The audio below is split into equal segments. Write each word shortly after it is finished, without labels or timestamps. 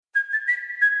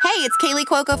Hey, it's Kaylee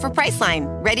Cuoco for Priceline.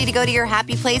 Ready to go to your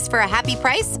happy place for a happy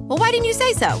price? Well, why didn't you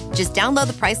say so? Just download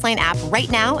the Priceline app right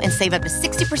now and save up to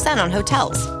 60% on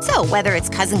hotels. So whether it's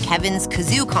Cousin Kevin's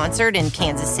Kazoo Concert in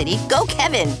Kansas City, go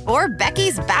Kevin, or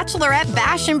Becky's Bachelorette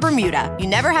Bash in Bermuda, you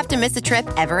never have to miss a trip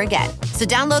ever again. So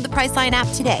download the Priceline app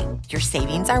today. Your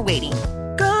savings are waiting.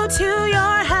 Go to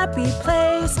your happy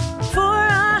place for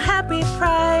a happy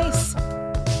price.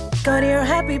 Go to your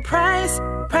happy price,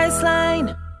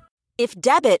 Priceline. If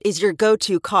debit is your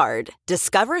go-to card,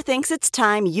 Discover thinks it's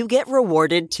time you get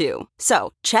rewarded too.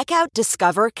 So, check out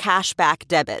Discover Cashback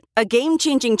Debit, a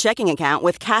game-changing checking account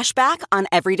with cashback on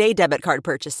everyday debit card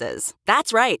purchases.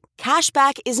 That's right,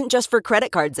 cashback isn't just for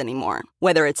credit cards anymore.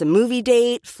 Whether it's a movie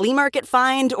date, flea market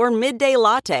find, or midday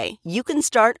latte, you can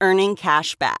start earning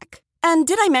cash back. And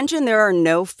did I mention there are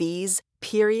no fees,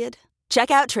 period? Check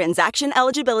out transaction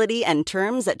eligibility and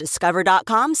terms at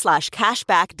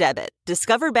discover.com/cashbackdebit.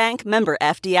 Discover Bank, member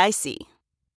FDIC.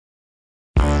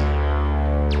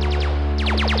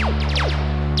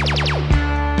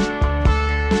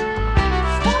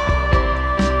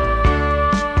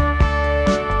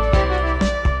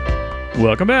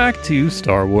 Welcome back to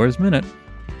Star Wars Minute.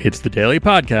 It's the daily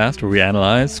podcast where we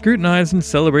analyze, scrutinize, and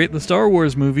celebrate the Star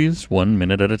Wars movies 1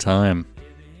 minute at a time.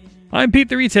 I'm Pete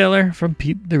the Retailer from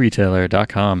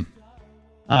PeteTheRetailer.com.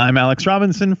 I'm Alex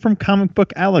Robinson from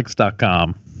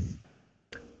ComicBookAlex.com.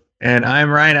 And I'm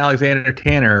Ryan Alexander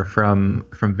Tanner from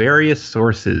various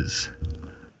sources.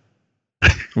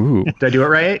 Ooh. Did I do it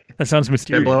right? That sounds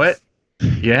mysterious. Did I blow it?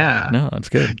 Yeah. No, that's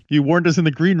good. You warned us in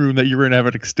the green room that you were going to have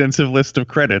an extensive list of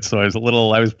credits, so I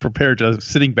was prepared to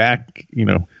sitting back,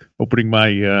 opening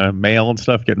my mail and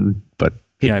stuff, but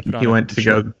he went to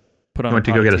go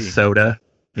get a soda.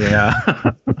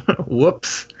 Yeah.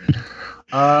 Whoops.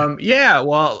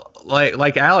 Well,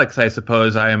 like Alex, I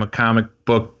suppose I am a comic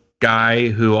book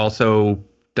guy who also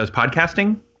does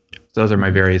podcasting. Those are my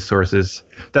various sources.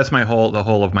 That's the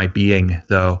whole of my being,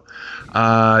 though. So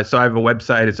I have a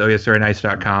website. It's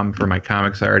ohyesverynice.com for my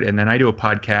comics art. And then I do a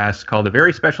podcast called A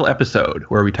Very Special Episode,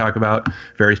 where we talk about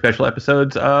very special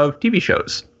episodes of TV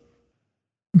shows.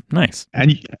 Nice.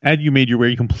 And you made your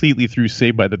way completely through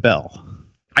Saved by the Bell.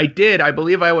 I did. I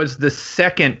believe I was the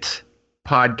second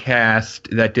podcast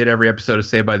that did every episode of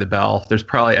Saved by the Bell.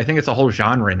 I think it's a whole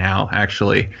genre now,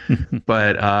 actually.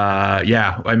 But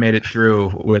I made it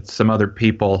through with some other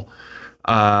people.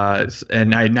 And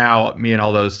me and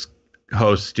all those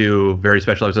hosts do very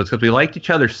special episodes because we liked each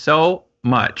other so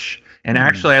much. And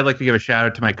actually, I'd like to give a shout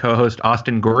out to my co-host,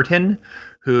 Austin Gorton,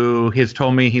 who has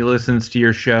told me he listens to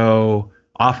your show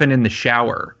often in the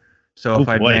shower. So if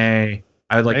I may,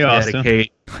 I'd like to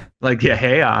dedicate,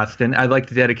 hey, Austin, I'd like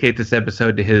to dedicate this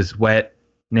episode to his wet,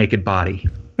 naked body.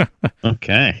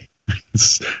 Okay.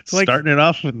 Starting it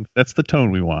off, and that's the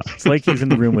tone we want. It's like he's in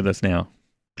the room with us now.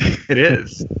 It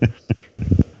is.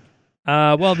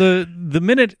 Well, the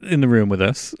minute in the room with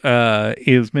us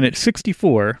is minute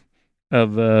 64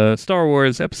 of Star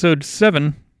Wars Episode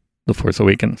 7, The Force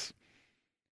Awakens.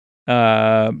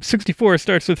 64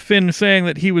 starts with Finn saying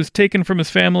that he was taken from a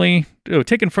family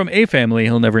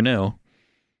he'll never know.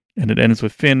 And it ends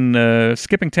with Finn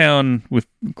skipping town with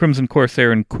Crimson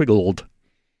Corsair and Quiggled.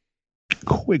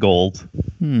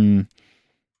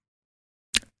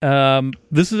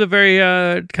 This is a very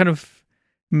kind of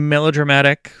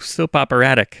melodramatic, soap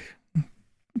operatic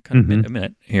kind of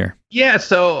minute here. Yeah,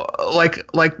 so like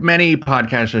many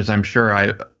podcasters, I'm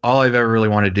sure all I've ever really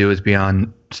wanted to do is be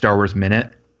on Star Wars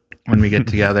Minute when we get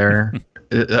together.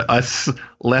 Us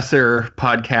lesser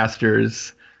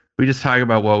podcasters, we just talk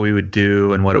about what we would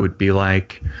do and what it would be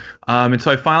like. And so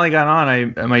I finally got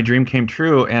on. My dream came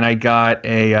true, and I got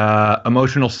a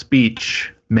emotional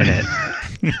speech minute.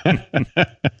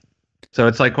 So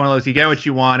it's like one of those, you get what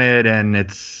you wanted, and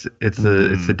it's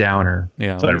a downer.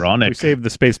 Yeah, it's ironic. We saved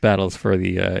the space battles for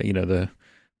the the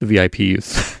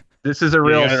VIPs. This is a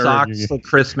real socks for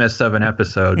Christmas of an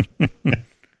episode.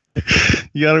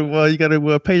 You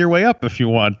gotta pay your way up if you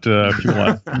want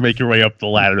to make your way up the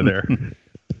ladder there.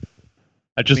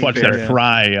 I just watched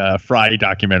that Fry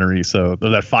documentary, so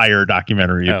that Fire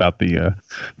documentary about the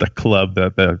club,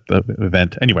 the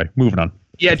event. Anyway, moving on.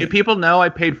 Yeah, do people know I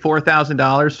paid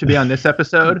 $4,000 to be on this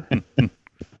episode? And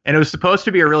it was supposed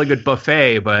to be a really good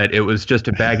buffet, but it was just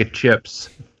a bag of chips.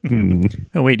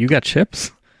 Oh wait, you got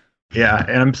chips? Yeah,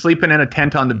 and I'm sleeping in a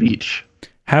tent on the beach.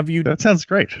 That sounds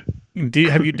great.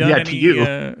 Have you done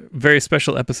any very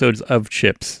special episodes of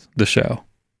Chips, the show?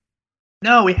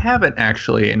 No, we haven't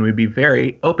actually, and we'd be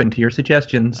very open to your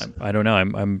suggestions. I don't know.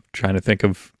 I'm trying to think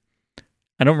of.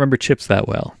 I don't remember Chips that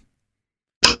well.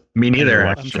 Me neither.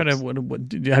 I'm trying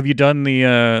to. Have you done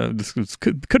the? This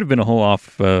could have been a whole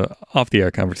off the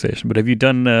air conversation, but have you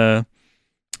done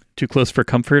Too Close for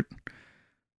Comfort?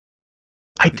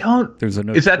 I don't. There's a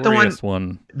Is that the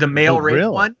one? The male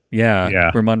rape one?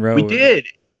 Yeah. Where Monroe. We did.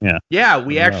 Yeah. Yeah,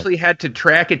 we actually had to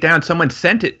track it down. Someone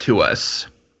sent it to us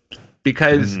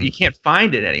because you can't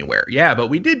find it anywhere. Yeah, but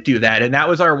we did do that, and that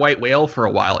was our white whale for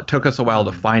a while. It took us a while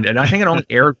to find it, and I think it only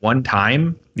aired one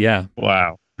time. Yeah.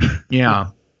 Wow. Yeah.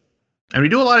 And we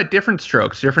do a lot of Different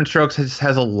Strokes. Different Strokes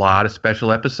has a lot of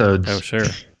special episodes. Oh, sure.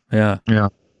 Yeah. Yeah.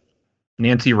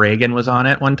 Nancy Reagan was on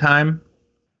it one time.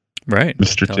 Right.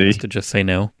 Mr. Telling T. us to just say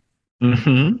no.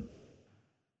 Mm-hmm.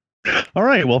 All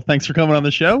right. Well, thanks for coming on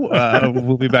the show.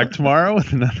 We'll be back tomorrow.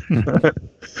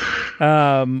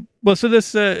 Well, so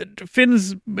this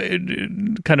Finn's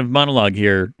kind of monologue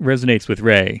here resonates with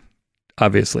Ray.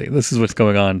 Obviously, this is what's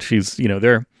going on. She's,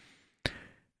 they're.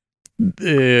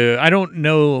 I don't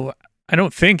know. I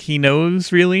don't think he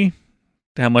knows really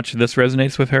how much this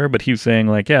resonates with her, but he's saying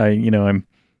like, yeah, I'm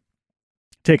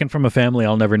taken from a family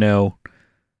I'll never know,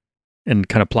 and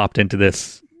kind of plopped into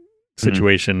this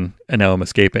situation, and now I'm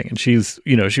escaping. And she's,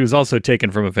 she was also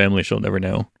taken from a family she'll never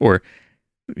know, or,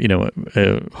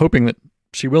 hoping that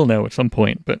she will know at some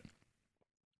point. But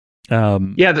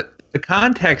yeah, the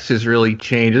context has really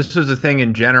changed. This was a thing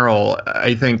in general.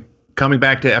 I think coming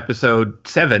back to episode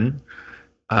 7,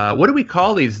 what do we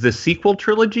call these? The sequel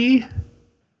trilogy?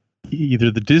 Either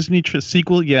the Disney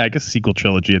sequel, I guess sequel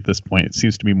trilogy at this point. It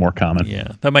seems to be more common.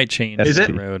 Yeah, that might change down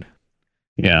the road.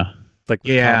 Yeah. Like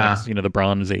comics, the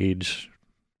Bronze Age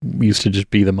used to just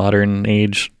be the modern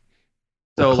age.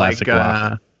 So like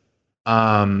the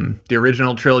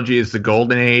original trilogy is the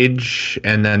Golden Age,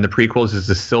 and then the prequels is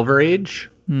the Silver Age.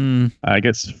 I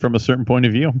guess from a certain point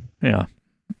of view. Yeah.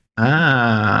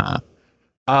 That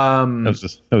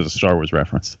was a Star Wars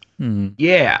reference.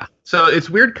 Yeah. So it's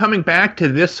weird coming back to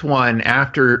this one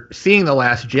after seeing The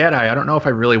Last Jedi. I don't know if I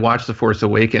really watched The Force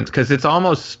Awakens, because it's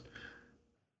almost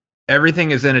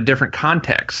everything is in a different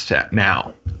context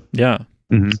now. Yeah.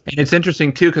 Mm-hmm. And it's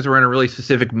interesting too, because we're in a really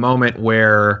specific moment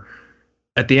where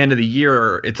at the end of the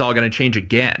year, it's all going to change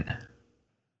again.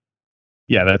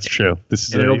 Yeah, that's true. This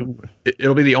is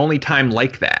it'll be the only time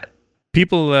like that.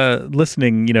 People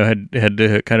listening,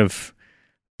 had kind of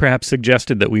perhaps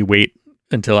suggested that we wait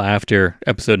until after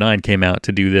episode 9 came out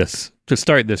to do this, to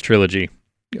start this trilogy,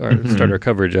 or start our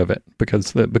coverage of it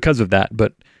because of that.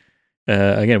 But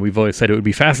again, we've always said it would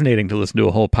be fascinating to listen to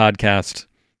a whole podcast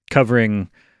covering,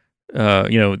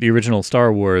 the original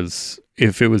Star Wars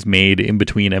if it was made in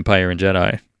between Empire and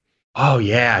Jedi. Oh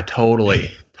yeah,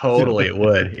 totally. Totally it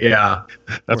would. Yeah.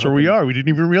 That's where we are. We didn't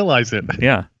even realize it.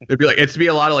 Yeah. It'd be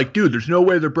a lot of like, dude, there's no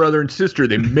way they're brother and sister.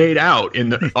 They made out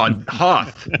on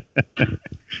Hoth.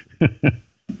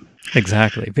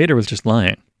 Exactly. Vader was just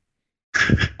lying.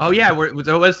 Oh yeah.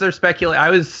 Was there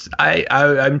speculation?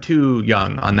 I'm too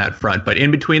young on that front, but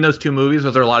in between those two movies,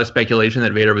 was there a lot of speculation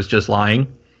that Vader was just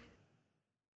lying?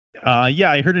 Yeah,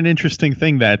 I heard an interesting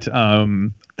thing that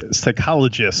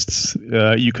psychologists,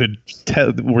 you could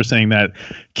tell, were saying that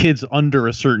kids under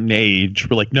a certain age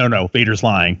were like, no, Vader's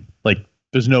lying. Like,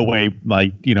 there's no way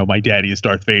my daddy is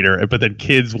Darth Vader. But then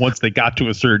kids, once they got to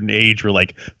a certain age, were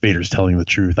like, Vader's telling the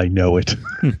truth. I know it.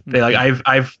 They like,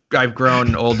 I've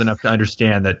grown old enough to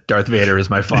understand that Darth Vader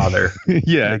is my father.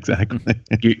 Yeah, exactly.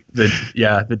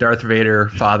 The Darth Vader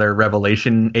father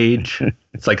revelation age.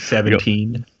 It's like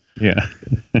 17. Yeah.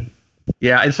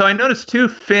 Yeah, and so I noticed too,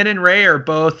 Finn and Rey are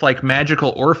both like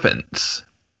magical orphans.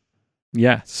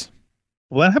 Yes.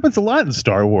 Well, that happens a lot in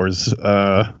Star Wars.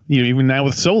 Even now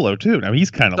with Solo too. Now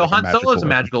he's kind of so Han Solo's a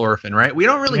magical orphan, right? We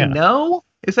don't really know.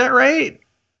 Is that right?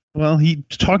 Well, he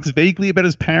talks vaguely about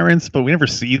his parents, but we never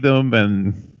see them,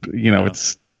 and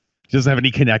it's. He doesn't have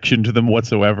any connection to them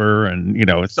whatsoever, and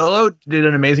it's... Solo did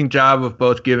an amazing job of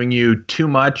both giving you too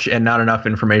much and not enough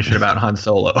information about Han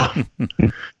Solo.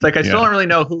 It's like I still don't really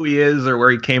know who he is or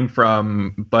where he came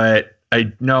from, but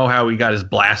I know how he got his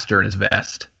blaster in his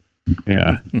vest.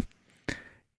 Yeah.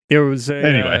 There was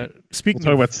anyway. We'll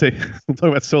talk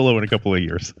about Solo in a couple of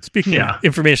years. Speaking of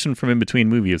information from in between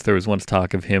movies, there was once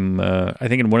talk of him. I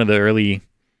think in one of the early,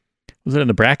 was it in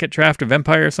the bracket draft of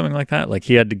Empire or something like that? Like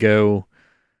he had to go.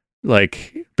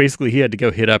 Like basically he had to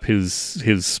go hit up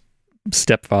his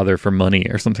stepfather for money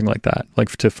or something like that,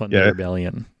 like to fund the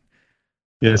rebellion.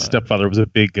 Yeah, his stepfather was a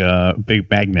big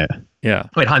magnet. Yeah.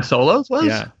 Wait, Han Solo's was?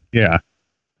 Yeah. Yeah.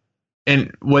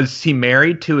 And was he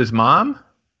married to his mom?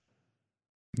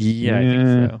 Yeah, I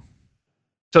think so.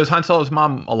 So is Han Solo's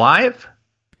mom alive?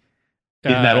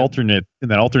 In that alternate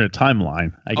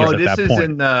timeline, I guess. At that point. This is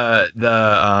in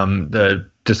the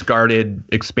discarded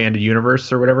expanded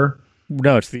universe or whatever?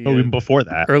 No, it's the even before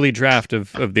that early draft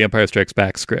of the Empire Strikes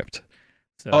Back script.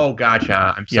 So,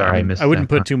 gotcha. I'm sorry, I missed I wouldn't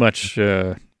that. put too much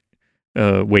weight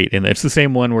in it. It's the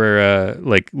same one where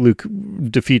like Luke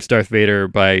defeats Darth Vader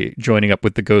by joining up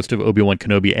with the ghost of Obi-Wan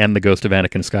Kenobi and the ghost of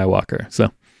Anakin Skywalker. So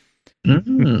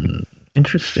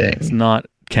interesting. It's not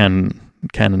canon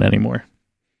anymore.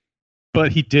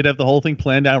 But he did have the whole thing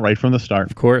planned out right from the start.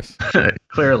 Of course.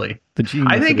 Clearly.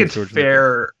 I think it's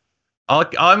fair.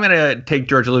 I'm going to take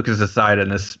George Lucas aside in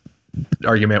this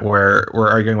argument where we're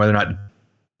arguing whether or not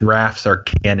drafts are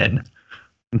canon.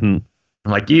 Mm-hmm.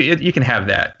 I'm like, you can have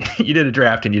that. You did a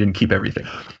draft and you didn't keep everything.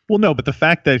 Well, no, but the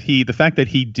fact that he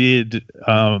did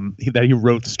that he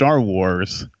wrote Star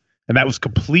Wars and that was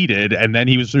completed, and then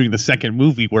he was doing the second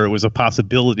movie where it was a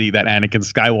possibility that Anakin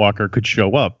Skywalker could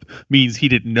show up means he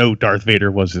didn't know Darth Vader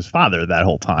was his father that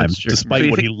whole time, despite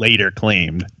what he later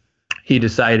claimed. He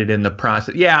decided in the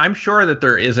process. Yeah, I'm sure that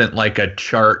there isn't like a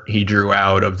chart he drew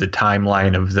out of the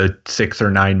timeline of the 6 or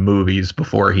 9 movies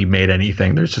before he made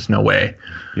anything. There's just no way.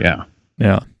 Yeah.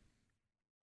 Yeah.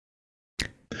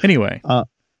 Anyway.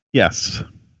 Yes.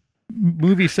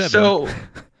 Movie 7. So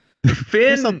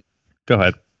Finn. Go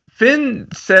ahead. Finn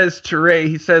says to Rey,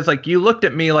 he says, like, you looked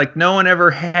at me like no one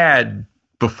ever had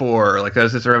before. Like, that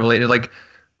was just a revelation. Like,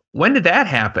 when did that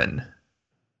happen?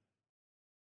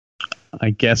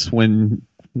 I guess when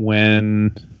she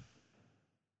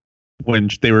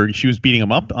was beating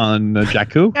him up on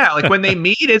Jakku. Yeah, like when they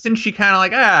meet, isn't she kind of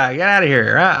like, get out of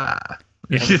here?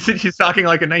 Yeah. She's talking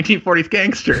like a 1940s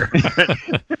gangster.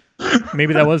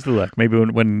 Maybe that was the look. Maybe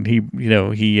when he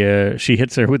she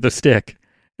hits her with the stick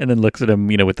and then looks at him,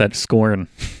 with that scorn.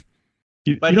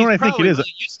 But you know what I think it is?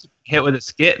 Really used to hit with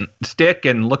a stick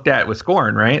and looked at with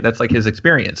scorn, right? That's like his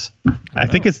experience. I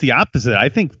think it's the opposite. I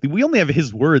think we only have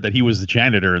his word that he was the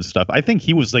janitor and stuff. I think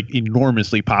he was like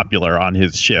enormously popular on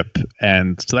his ship,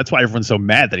 and so that's why everyone's so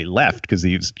mad that he left, because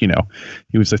he was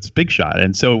this big shot.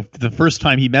 And so the first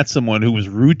time he met someone who was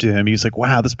rude to him, he was like,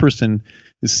 "Wow, this person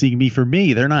is seeing me for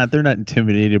me. They're not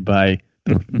intimidated by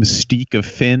the mystique of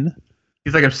Finn."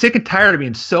 He's like, I'm sick and tired of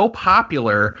being so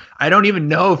popular. I don't even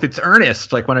know if it's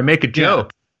earnest. Like when I make a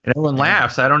joke and everyone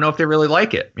laughs, I don't know if they really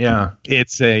like it. Yeah.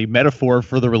 It's a metaphor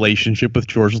for the relationship with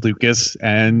George Lucas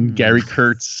and Gary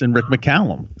Kurtz and Rick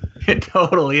McCallum. It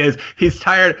totally is. He's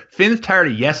tired. Finn's tired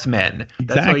of yes men.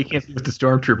 That's why he can't be with the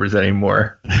stormtroopers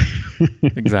anymore.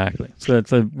 Exactly. So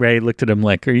Rey looked at him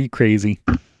like, are you crazy?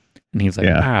 And he's like,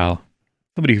 wow,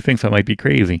 somebody who thinks I might be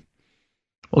crazy.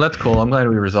 Well, that's cool. I'm glad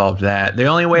we resolved that. The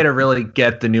only way to really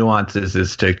get the nuances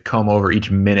is to comb over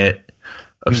each minute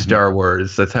of Star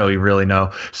Wars. That's how we really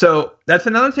know. So that's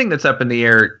another thing that's up in the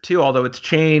air, too, although it's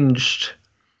changed,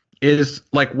 is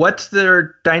like, what's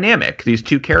their dynamic, these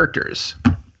two characters?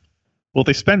 Well,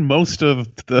 they spend most of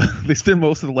the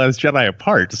Last Jedi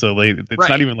apart, so it's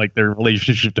not even like their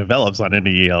relationship develops on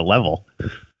any level.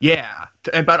 Yeah,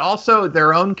 but also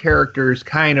their own characters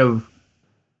kind of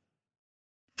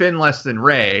Finn less than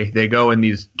Rey. They go in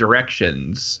these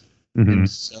directions, and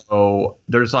so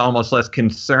there's almost less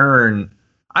concern.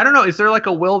 I don't know. Is there like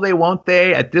a will they, won't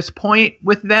they at this point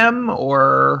with them,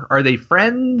 or are they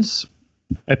friends?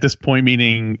 At this point,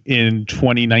 meaning in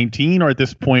 2019, or at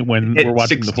this point when we're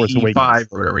watching The Force Awakens?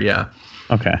 Or whatever, yeah.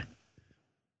 Okay.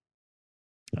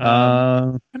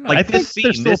 I think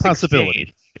there's still a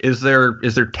possibility. Is there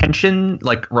tension,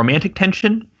 like romantic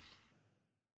tension?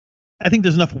 I think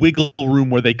there's enough wiggle room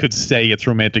where they could say it's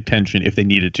romantic tension if they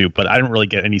needed to, but I don't really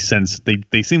get any sense.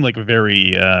 They seem like a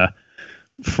very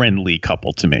friendly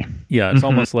couple to me. Yeah, it's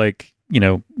almost like,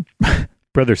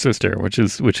 brother sister, which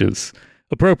is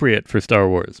appropriate for Star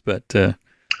Wars, but are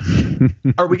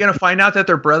we going to find out that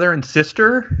they're brother and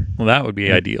sister? Well, that would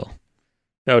be ideal.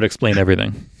 That would explain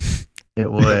everything.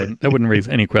 It would. That wouldn't raise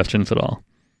any questions at all.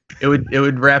 It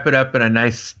would wrap it up in a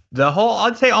nice.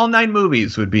 I'd say all 9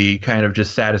 movies would be kind of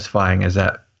just satisfying as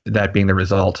that being the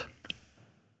result.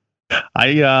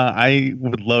 I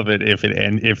would love it if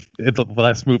the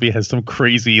last movie has some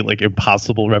crazy, like,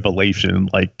 impossible revelation,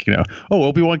 like,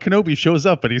 Obi-Wan Kenobi shows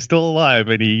up and he's still alive,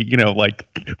 and he, like,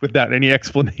 without any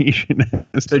explanation.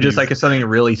 So just like if something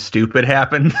really stupid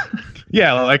happened.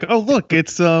 Yeah, like, oh look,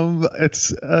 it's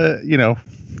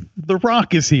The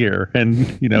Rock is here, and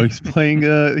he's playing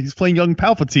young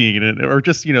Palpatine, or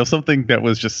just something that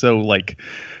was just so like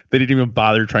they didn't even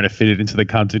bother trying to fit it into the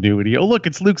continuity. Oh, look,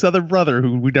 it's Luke's other brother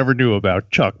who we never knew about,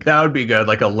 Chuck. That would be good,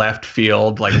 like a left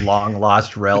field, like long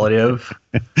lost relative.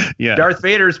 Yeah, Darth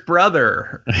Vader's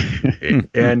brother,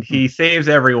 and he saves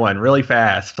everyone really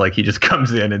fast. Like he just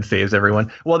comes in and saves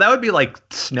everyone. Well, that would be like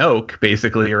Snoke,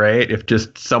 basically, right? If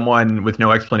just someone with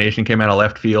no explanation came out of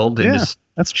left field and just.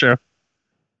 That's true.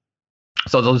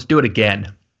 So they'll just do it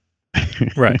again.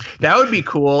 Right. That would be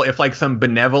cool if like some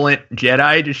benevolent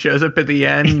Jedi just shows up at the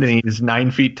end and he's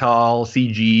 9 feet tall,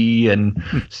 CG, and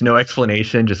there's no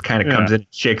explanation, just kind of comes in,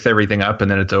 shakes everything up, and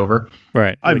then it's over.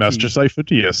 Right. I'm Master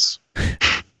Sifo-Dyas.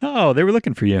 Oh, they were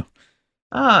looking for you.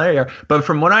 Ah, there you are. But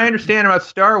from what I understand about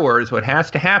Star Wars, what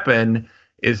has to happen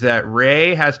is that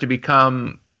Rey has to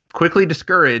become quickly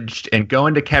discouraged and go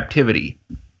into captivity.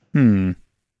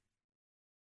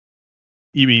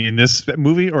 You mean in this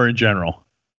movie or in general?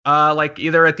 Like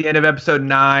either at the end of episode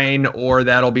 9, or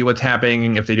that'll be what's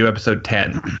happening if they do episode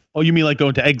 10. Oh, you mean like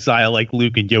going to exile like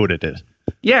Luke and Yoda did?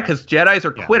 Yeah, because Jedis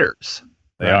are quitters.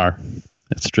 They are.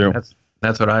 That's true.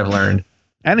 That's what I've learned.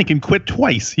 Anakin quit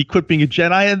twice. He quit being a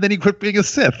Jedi and then he quit being a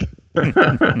Sith.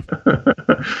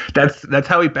 That's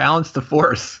how he balanced the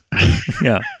Force.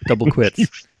 Yeah, double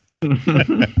quits.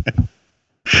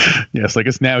 Yes, I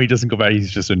guess now he doesn't go back.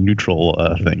 He's just a neutral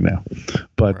thing now.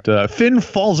 But Finn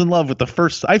falls in love with the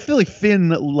first. I feel like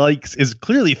Finn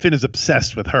is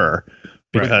obsessed with her.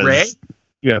 Because, with Rey?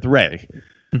 Yeah, with Rey.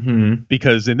 Mm-hmm.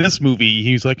 Because in this movie,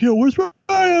 he's like, where's Rey?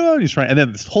 He's trying. And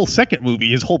then this whole second movie,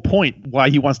 his whole point why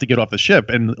he wants to get off the ship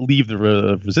and leave the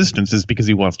Resistance is because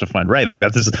he wants to find Rey.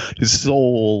 That's his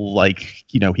soul. Like,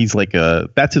 he's like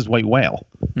that's his white whale.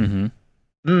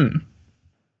 Mm-hmm.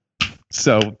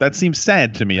 So that seems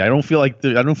sad to me. I don't feel like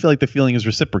the feeling is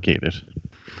reciprocated.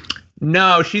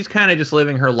 No, she's kind of just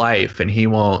living her life, and he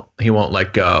won't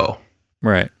let go.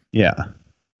 Right. Yeah.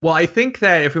 Well, I think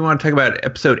that if we want to talk about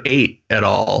episode 8 at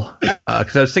all,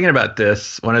 because I was thinking about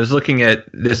this when I was looking at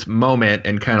this moment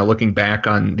and kind of looking back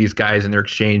on these guys and their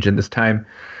exchange in this time,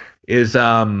 is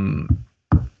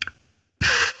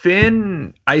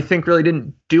Finn, I think, really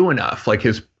didn't do enough. Like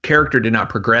his character did not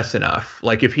progress enough.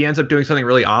 Like if he ends up doing something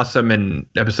really awesome in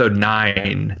episode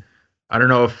 9, I don't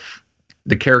know if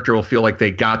the character will feel like they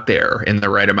got there in the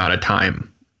right amount of time.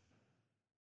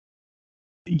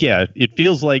 Yeah, it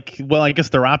feels like, well, I guess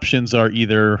their options are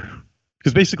either,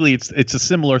 because basically it's a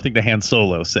similar thing to Han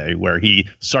Solo, say, where he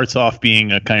starts off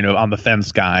being a kind of on the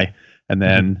fence guy, and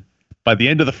then by the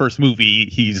end of the first movie,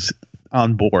 he's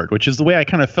on board, which is the way I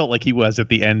kind of felt like he was at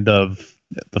the end of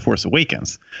The Force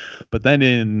Awakens. But then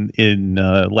in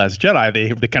Last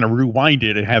Jedi, they kind of rewind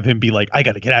it and have him be like, I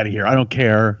got to get out of here. I don't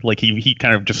care. Like he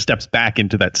kind of just steps back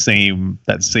into that same,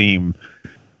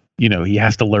 he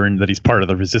has to learn that he's part of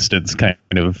the Resistance kind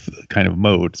of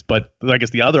modes. But I guess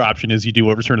the other option is you do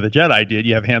what Return of the Jedi did.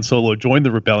 You have Han Solo join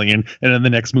the rebellion, and in the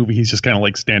next movie he's just kind of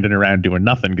like standing around doing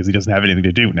nothing because he doesn't have anything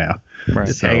to do now. Right.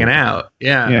 Just hanging out.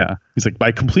 Yeah. Yeah. He's like,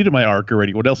 I completed my arc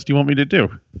already. What else do you want me to do?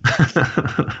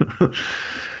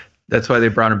 That's why they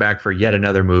brought him back for yet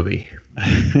another movie.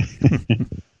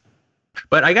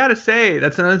 But I gotta say,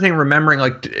 that's another thing. Remembering,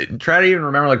 like, try to even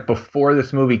remember, like, before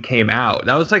this movie came out.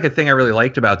 That was like a thing I really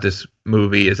liked about this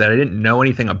movie, is that I didn't know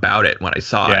anything about it when I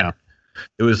saw it.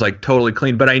 It was like totally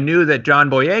clean. But I knew that John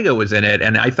Boyega was in it,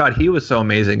 and I thought he was so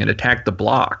amazing in Attack the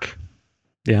Block.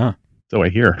 Yeah. So I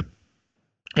hear.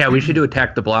 Yeah, we should do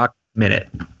Attack the Block minute.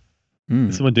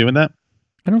 Is someone doing that?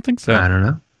 I don't think so. I don't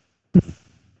know.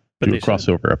 But do a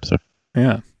crossover episode.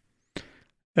 Yeah.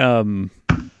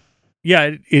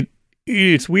 Yeah.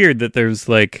 It's weird that there's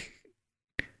like,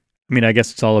 I mean, I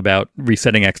guess it's all about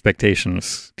resetting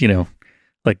expectations.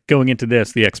 Like going into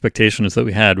this, the expectations that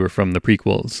we had were from the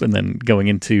prequels, and then going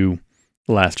into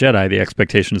The Last Jedi, the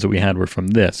expectations that we had were from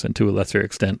this, and to a lesser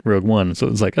extent, Rogue One. So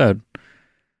it was like, I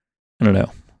don't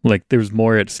know, like there's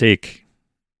more at stake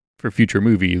for future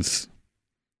movies.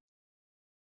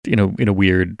 In a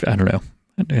weird, I don't know.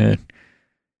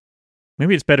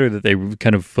 Maybe it's better that they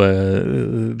kind of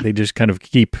they just kind of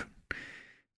keep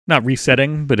not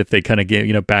resetting, but if they kind of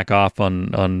get back off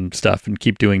on stuff and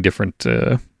keep doing different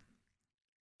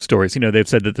stories. They've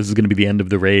said that this is going to be the end of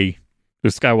the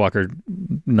Skywalker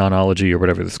nonology or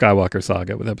whatever, the Skywalker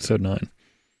saga with Episode 9.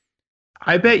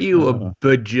 I bet you $1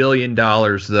 bajillion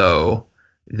though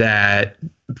that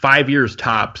 5 years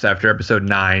tops after Episode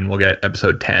 9 we'll get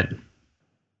Episode 10.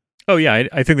 Oh yeah,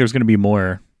 I think there's going to be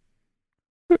more.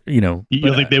 You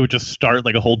think they would just start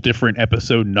like a whole different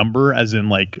episode number, as in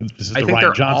like this is the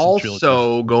Rian Johnson trilogy?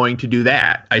 Also going to do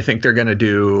that. I think they're going to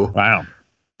do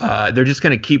they're just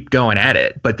going to keep going at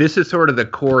it. But this is sort of the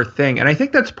core thing. And I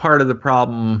think that's part of the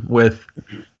problem with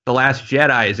The Last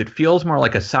Jedi is it feels more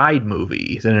like a side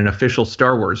movie than an official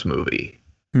Star Wars movie.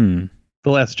 The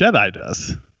Last Jedi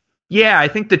does. Yeah, I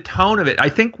think the tone of it, I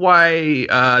think why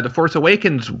The Force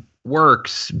Awakens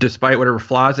works, despite whatever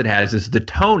flaws it has, is the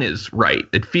tone is right.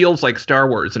 It feels like Star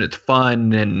Wars, and it's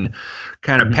fun and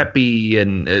kind of peppy,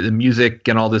 and the music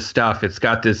and all this stuff. It's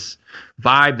got this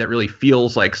vibe that really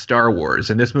feels like Star Wars.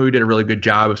 And this movie did a really good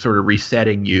job of sort of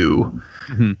resetting you.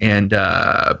 And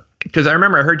because I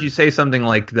remember I heard you say something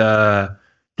like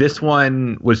this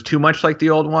one was too much like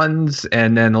the old ones,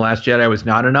 and then The Last Jedi was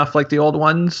not enough like the old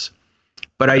ones.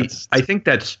 But I think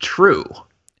that's true. I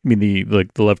mean the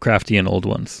Lovecraftian old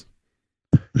ones.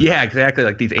 Yeah, exactly.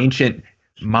 Like these ancient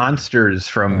monsters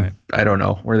from, I don't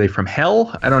know, were they from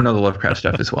hell? I don't know the Lovecraft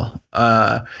stuff as well.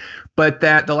 But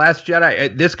that The Last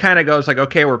Jedi, this kind of goes like,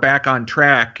 okay, we're back on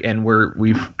track, and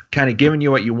we've kind of given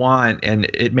you what you want, and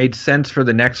it made sense for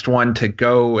the next one to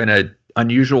go in a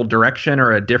unusual direction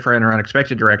or a different or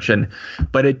unexpected direction.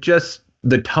 But it just,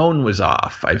 the tone was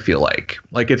off, I feel like.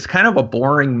 Like it's kind of a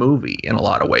boring movie in a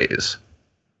lot of ways.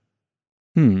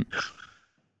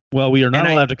 Well, we are not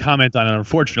allowed to comment on it,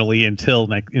 unfortunately, until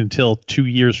 2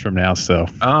 years from now. So.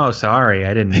 Oh, sorry,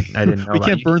 I didn't know. We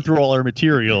can't burn through all our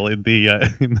material in the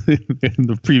in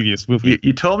the previous movie.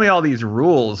 You told me all these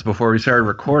rules before we started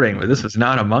recording, but this was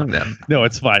not among them. No,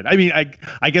 it's fine. I mean,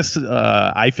 I guess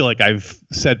I feel like I've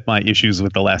said my issues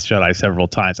with The Last Jedi several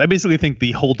times. I basically think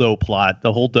the Holdo plot,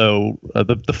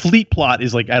 the fleet plot,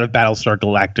 is like out of Battlestar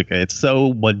Galactica. It's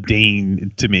so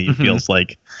mundane to me. It feels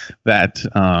like that.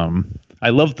 I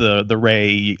love the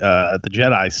Rey, the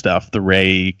Jedi stuff, the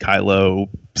Rey, Kylo,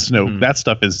 Snoke. That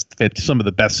stuff is some of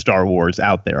the best Star Wars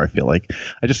out there, I feel like.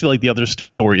 I just feel like the other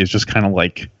story is just kind of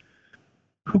like,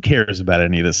 who cares about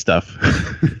any of this stuff?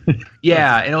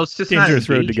 Yeah, and it's just dangerous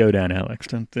road to go down, Alex.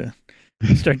 Don't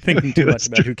start thinking too much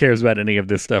about who cares about any of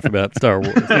this stuff about Star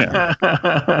Wars. Yeah.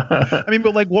 I mean,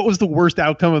 but like, what was the worst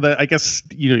outcome of that? I guess,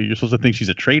 you're supposed to think she's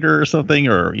a traitor or something,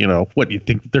 or, what do you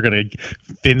think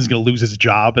Finn's going to lose his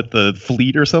job at the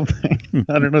fleet or something?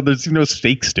 I don't know. There's no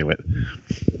stakes to it.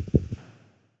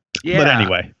 Yeah. But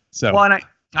anyway, so. Well, and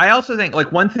I also think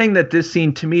like one thing that this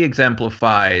scene to me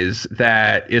exemplifies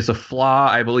that is a flaw,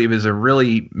 I believe is a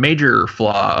really major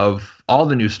flaw of all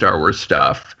the new Star Wars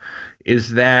stuff,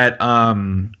 is that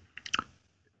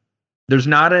there's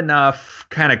not enough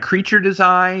kind of creature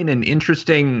design and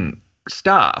interesting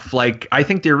stuff. Like, I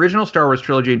think the original Star Wars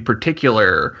trilogy in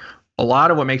particular, a lot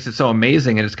of what makes it so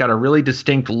amazing, and it's got a really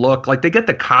distinct look. Like, they get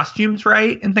the costumes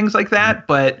right and things like that,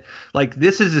 but like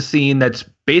this is a scene that's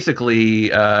basically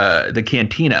the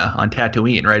cantina on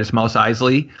Tatooine, right? It's Mos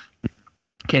Eisley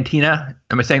cantina.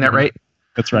 Am I saying that right?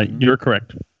 That's right. You're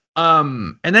correct.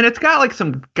 And then it's got like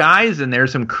some guys in there,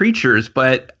 some creatures,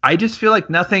 but I just feel like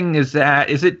nothing is that.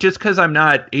 Is it just because I'm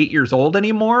not 8 years old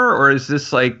anymore, or is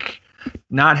this like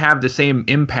not have the same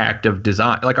impact of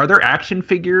design? Like, are there action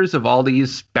figures of all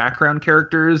these background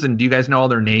characters, and do you guys know all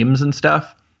their names and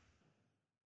stuff?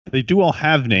 They do all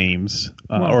have names,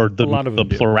 or the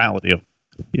plurality of.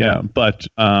 Yeah, but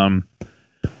I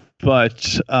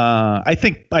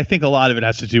think a lot of it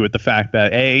has to do with the fact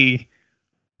that A,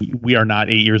 we are not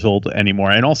 8 years old anymore,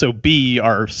 and also B,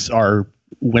 our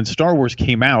when Star Wars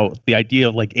came out, the idea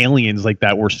of like aliens like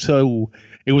that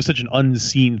it was such an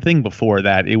unseen thing before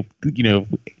that.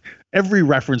 Every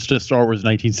reference to Star Wars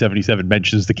 1977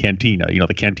 mentions the cantina.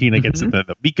 The cantina gets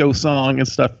the Miko song and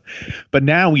stuff. But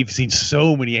now we've seen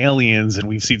so many aliens, and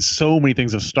we've seen so many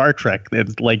things of Star Trek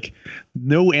that like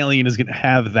no alien is going to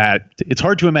have that. It's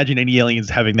hard to imagine any aliens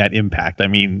having that impact. I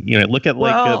mean, look at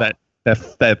that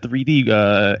 3D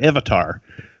Avatar.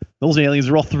 Those aliens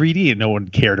are all 3D, and no one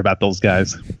cared about those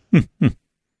guys.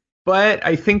 But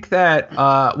I think that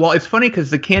it's funny because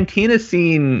the cantina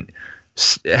scene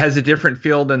has a different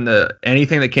feel than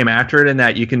anything that came after it, in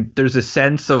that there's a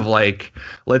sense of like,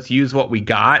 let's use what we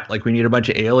got. Like, we need a bunch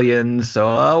of aliens, so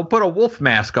I'll put a wolf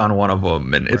mask on one of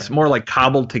them, and it's more like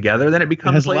cobbled together than it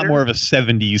becomes. It has later. A lot more of a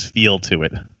 70s feel to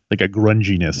it, like a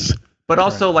grunginess. But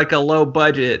also like a low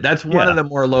budget. That's one of the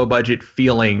more low budget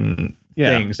feeling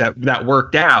things that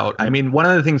worked out. I mean, one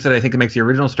of the things that I think that makes the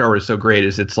original Star Wars so great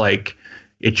is it's like,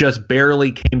 it just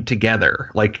barely came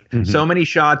together. Like so many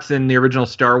shots in the original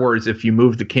Star Wars, if you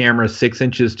move the camera 6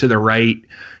 inches to the right,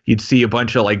 you'd see a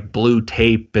bunch of like blue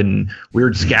tape and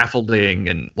weird scaffolding,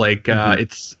 and like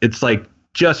it's like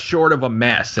just short of a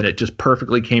mess, and it just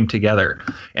perfectly came together.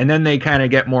 And then they kind of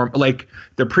get more like,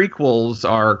 the prequels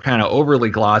are kind of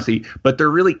overly glossy, but they're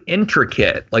really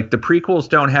intricate. Like, the prequels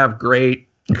don't have great,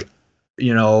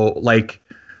 like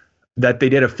that they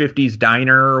did a 50s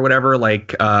diner or whatever,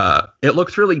 like it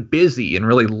looks really busy and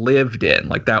really lived in.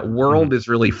 Like that world is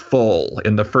really full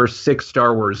in the first 6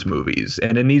 Star Wars movies.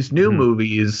 And in these new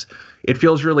movies, it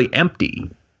feels really empty.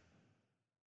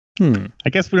 I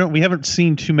guess we haven't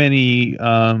seen too many.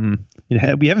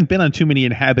 We haven't been on too many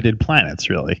inhabited planets,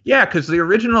 really. Yeah, because the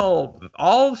original,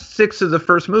 all 6 of the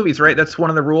first movies, right? That's one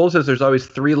of the rules. Is there's always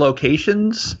 3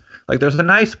 locations. Like there's a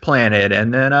nice planet,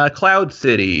 and then a Cloud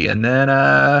City, and then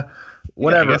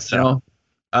whatever. Yeah, I guess so.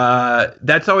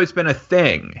 That's always been a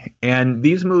thing. And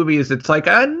these movies, it's like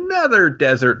another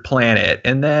desert planet,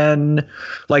 and then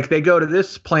like they go to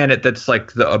this planet that's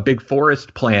like a big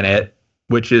forest planet,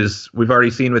 which is we've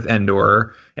already seen with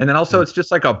Endor, and then also it's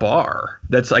just like a bar.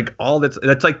 That's like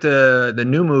that's like the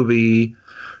new movie.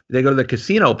 They go to the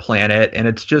casino planet, and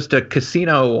it's just a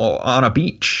casino on a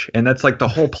beach, and that's like the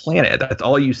whole planet. That's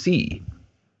all you see.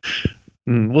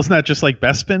 Wasn't that just like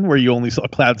Bespin, where you only saw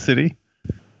Cloud City?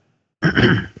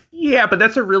 Yeah, but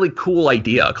that's a really cool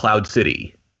idea, Cloud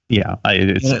City. Yeah,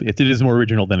 it is more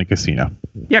original than a casino.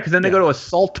 Yeah, because then they go to a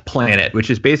salt planet, which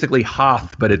is basically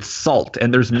Hoth, but it's salt,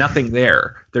 and there's nothing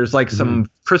there. There's like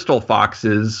some crystal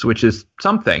foxes, which is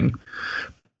something.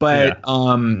 But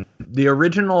the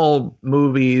original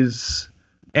movies,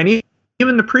 and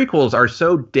even the prequels, are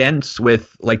so dense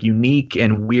with like unique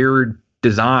and weird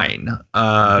design.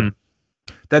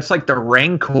 That's like the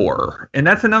Rancor. And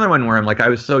that's another one where I'm like, I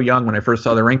was so young when I first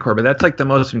saw the Rancor, but that's like the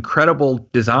most incredible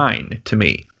design to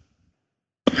me.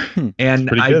 And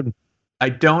I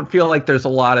don't feel like there's a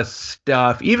lot of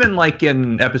stuff, even like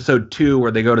in episode 2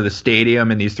 where they go to the stadium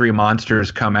and these 3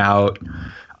 monsters come out.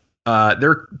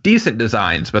 They're decent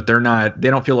designs, but they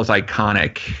don't feel as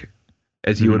iconic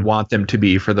as you would want them to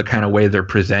be for the kind of way they're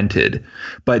presented.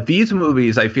 But these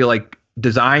movies, I feel like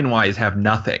design-wise have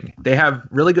nothing. They have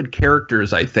really good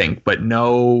characters, I think, but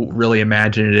no really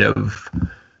imaginative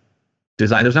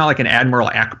design. There's not like an Admiral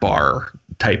Akbar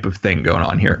type of thing going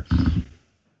on here.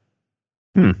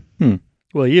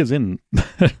 Well, he is in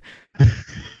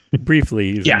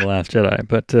briefly. He's in The Last Jedi,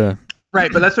 but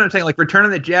right. But that's what I'm saying. Like Return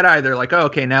of the Jedi, they're like, oh,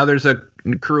 okay, now there's a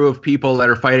crew of people that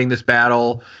are fighting this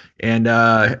battle, and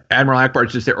Admiral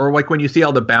Akbar's just there. Or like when you see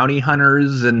all the bounty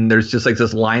hunters, and there's just like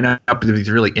this lineup of these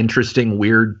really interesting,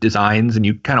 weird designs, and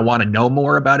you kind of want to know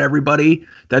more about everybody.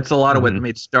 That's a lot of what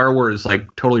made Star Wars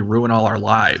like totally ruin all our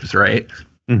lives, right?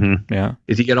 Yeah,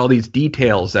 is you get all these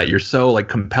details that you're so like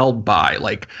compelled by.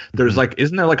 Like there's like,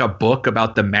 isn't there like a book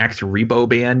about the Max Rebo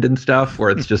band and stuff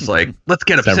where it's just like, let's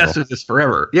get obsessed with this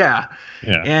forever. Yeah.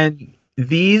 And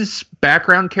these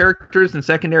background characters and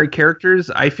secondary characters,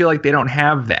 I feel like they don't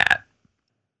have that.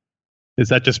 Is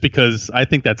that just because I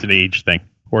think that's an age thing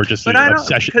or just an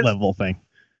obsession level thing?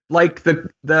 Like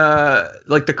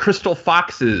the crystal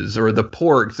foxes or the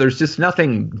porgs, there's just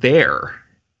nothing there.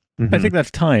 I think that's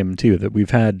time too, that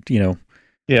we've had, 30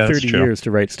 years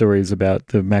to write stories about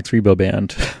the Max Rebo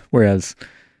band, whereas,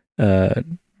 or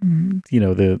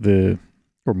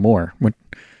more,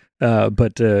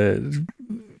 but 45.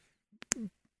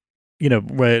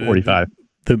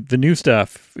 The new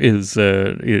stuff is,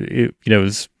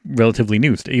 is relatively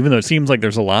new, even though it seems like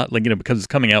there's a lot, because it's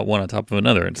coming out one on top of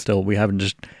another, and still we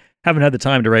haven't had the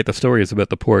time to write the stories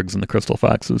about the porgs and the crystal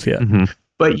foxes yet.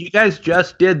 But you guys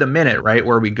just did the minute, right,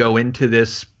 where we go into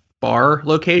this bar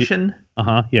location?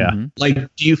 Yeah. Like,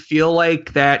 do you feel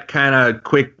like that kind of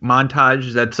quick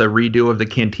montage that's a redo of the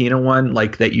Cantina one,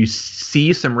 like that you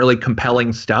see some really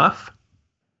compelling stuff?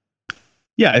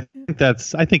 Yeah,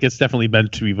 I think it's definitely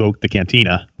meant to evoke the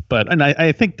Cantina. But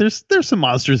I think there's some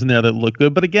monsters in there that look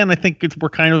good. But again, I think we're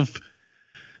kind of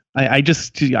I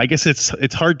guess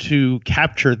it's hard to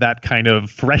capture that kind of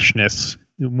freshness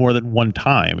more than one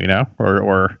time,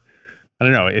 or I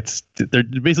don't know. They're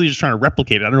basically just trying to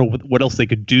replicate it. I don't know what else they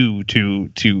could do to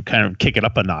kind of kick it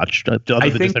up a notch. I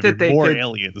think that they more could,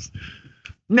 aliens.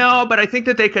 No, but I think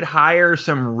that they could hire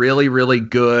some really, really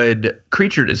good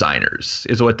creature designers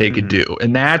is what they could do.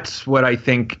 And that's what I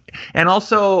think. And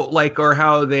also or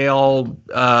how they all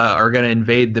are going to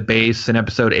invade the base in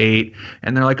episode 8.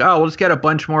 And they're like, oh, we'll just get a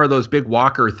bunch more of those big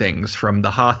walker things from the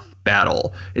Hoth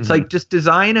battle. It's like, just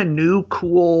design a new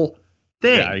cool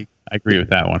thing. Yeah, I agree with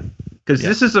that one. Because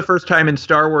this is the first time in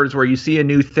Star Wars where you see a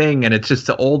new thing and it's just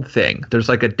the old thing. There's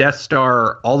like a Death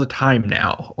Star all the time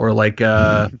now, or like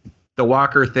the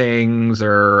walker things,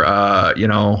 or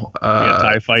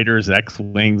TIE fighters,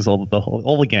 X-wings, all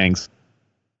the gangs.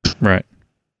 Right.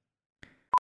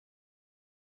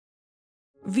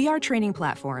 VR training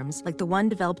platforms, like the one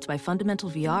developed by Fundamental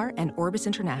VR and Orbis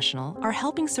International, are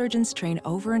helping surgeons train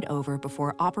over and over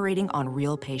before operating on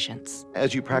real patients.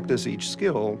 As you practice each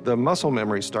skill, the muscle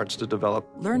memory starts to develop.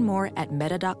 Learn more at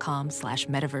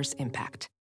meta.com/metaverseimpact.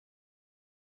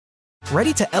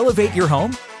 Ready to elevate your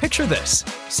home? Picture this: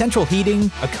 central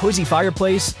heating, a cozy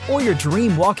fireplace, or your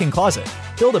dream walk-in closet.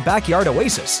 Build a backyard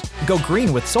oasis, go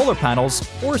green with solar panels,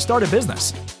 or start a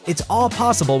business. It's all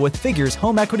possible with Figure's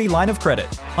home equity line of credit.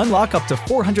 Unlock up to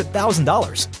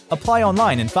 $400,000. Apply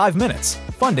online in 5 minutes.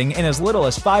 Funding in as little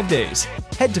as 5 days.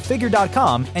 Head to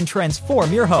Figure.com and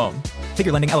transform your home.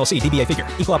 Figure Lending LLC, DBA Figure,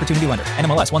 Equal Opportunity Lender,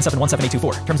 NMLS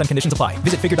 1717824. Terms and conditions apply.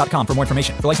 Visit Figure.com for more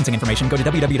information. For licensing information, go to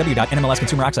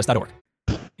www.nmlsconsumeraccess.org.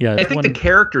 Yeah, I think the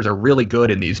characters are really good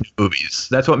in these movies.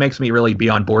 That's what makes me really be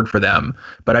on board for them.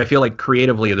 But I feel like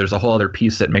creatively, there's a whole other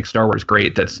piece that makes Star Wars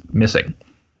great that's missing.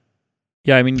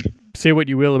 Yeah, I mean, say what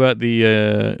you will about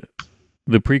the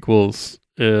prequels,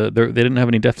 they didn't have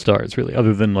any Death Stars really,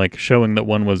 other than like showing that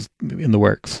one was in the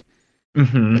works.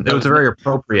 Mm-hmm. It was a very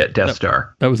appropriate Death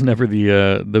Star. That was never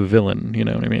the villain. You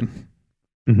know what I mean?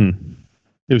 Mm-hmm.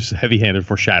 It was heavy-handed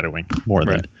foreshadowing more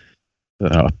than.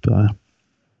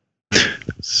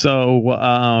 So,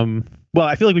 well,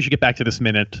 I feel like we should get back to this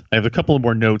minute. I have a couple of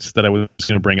more notes that I was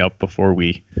going to bring up before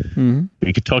we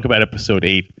could talk about episode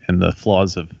 8 and the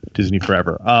flaws of Disney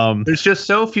Forever. There's just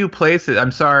so few places.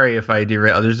 I'm sorry if I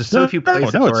derail. There's just so few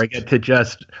places where I get to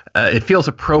just. It feels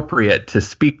appropriate to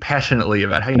speak passionately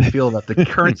about how you feel about the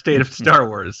current state of Star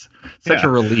Wars. Such a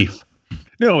relief.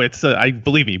 No, it's I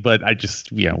believe me, but I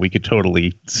just we could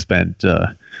totally spend.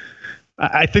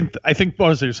 I think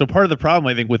so. Part of the problem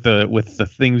I think with the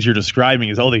things you're describing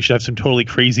is they should have some totally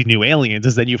crazy new aliens.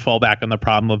 Is then you fall back on the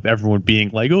problem of everyone being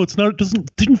like,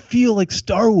 didn't feel like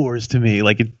Star Wars to me.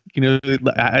 Like it's I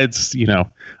don't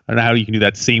know how you can do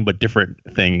that same but different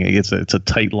thing. It's a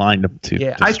tight line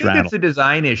to I think it's a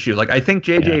design issue. Like I think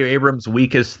J.J. Abrams'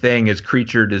 weakest thing is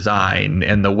creature design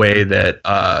and the way that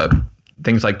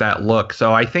things like that look.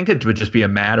 So I think it would just be a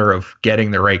matter of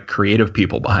getting the right creative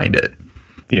people behind it.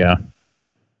 Yeah.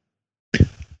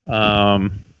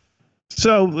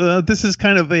 So this is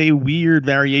kind of a weird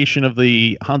variation of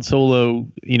the Han Solo,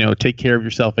 take care of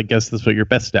yourself. I guess that's what you're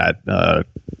best at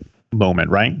moment,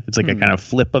 right? It's like a kind of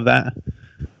flip of that.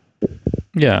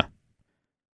 Yeah.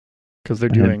 Because they're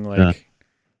doing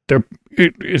they're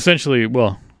essentially,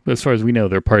 well, as far as we know,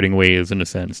 they're parting ways in a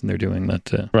sense, and they're doing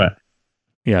that. Right.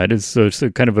 Yeah, it is. So it's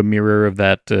kind of a mirror of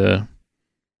that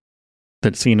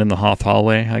scene in the Hoth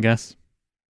hallway, I guess.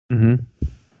 Mm-hmm.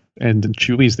 And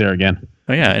Chewie's there again.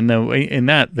 Oh yeah, and in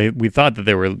that we thought that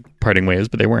they were parting ways,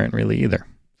 but they weren't really either.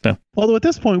 So, although at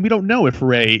this point we don't know if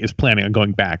Rey is planning on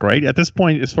going back, right? At this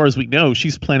point, as far as we know,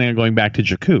 she's planning on going back to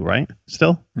Jakku, right?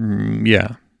 Still? Yeah.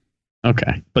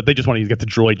 Okay, but they just want to get the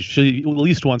droid. She at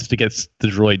least wants to get the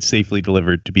droid safely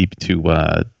delivered to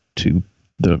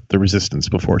the Resistance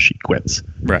before she quits.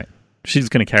 Right. She's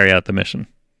going to carry out the mission.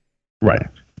 Right,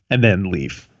 and then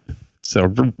leave.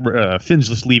 So Finn's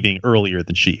just leaving earlier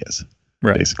than she is,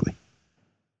 right? Basically,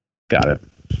 got it.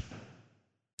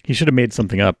 He should have made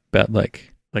something up about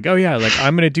like oh yeah, like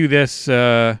I'm gonna do this. You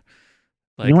know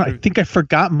what? I think I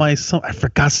forgot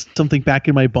something back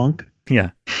in my bunk. Yeah,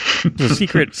 it's a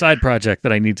secret side project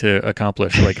that I need to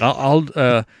accomplish. Like I'll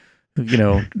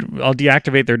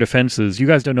deactivate their defenses. You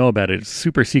guys don't know about it. It's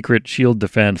super secret shield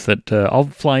defense that I'll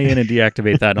fly in and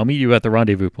deactivate that. And I'll meet you at the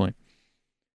rendezvous point.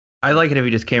 I like it if he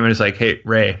just came in and was like, hey,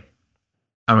 Ray,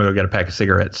 I'm going to go get a pack of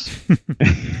cigarettes.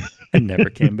 And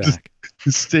never came back.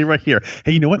 Just stay right here.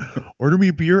 Hey, you know what? Order me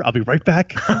a beer. I'll be right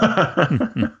back.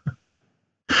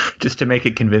 Just to make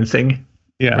it convincing.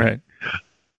 Yeah. Right.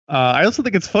 I also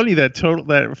think it's funny that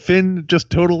Finn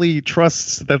just totally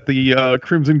trusts that the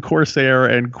Crimson Corsair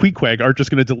and Queequeg are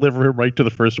just going to deliver him right to the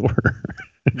First Order.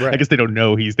 Right. I guess they don't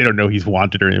know he's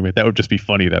wanted or anything. That would just be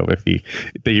funny though if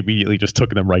they immediately just took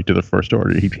them right to the First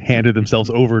Order. He handed themselves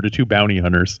over to 2 bounty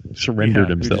hunters, surrendered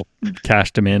himself,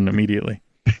 cashed him in immediately.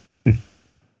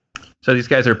 So these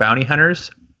guys are bounty hunters.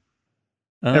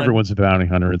 Everyone's a bounty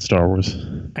hunter in Star Wars.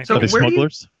 So are they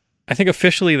smugglers? I think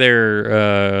officially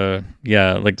they're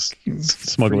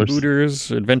smugglers,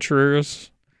 freebooters,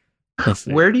 adventurers.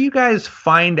 Where do you guys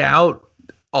find out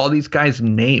all these guys'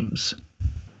 names?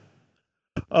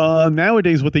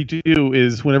 Nowadays, what they do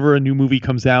is whenever a new movie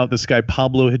comes out, this guy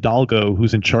Pablo Hidalgo,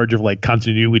 who's in charge of like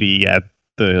continuity at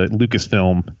the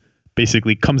Lucasfilm,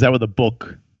 basically comes out with a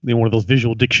book, one of those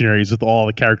visual dictionaries with all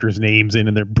the characters' names in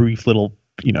and their brief little,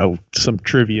 some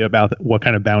trivia about what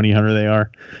kind of bounty hunter they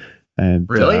are. And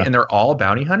really, and they're all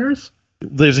bounty hunters.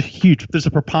 There's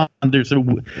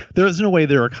no way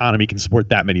their economy can support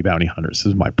that many bounty hunters.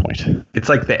 Is my point. It's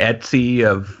like the Etsy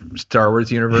of Star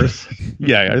Wars universe.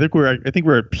 Yeah, I think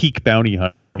we're at peak bounty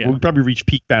hunter. Yeah. We probably reached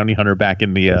peak bounty hunter back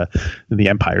in the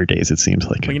Empire days. It seems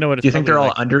like. Well, you know what? Do you think they're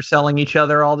all underselling each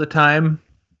other all the time?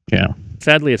 Yeah.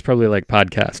 Sadly, it's probably like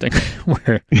podcasting,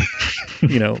 where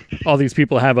all these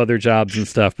people have other jobs and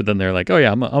stuff, but then they're like, "Oh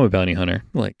yeah, I'm a bounty hunter."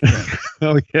 Like, yeah.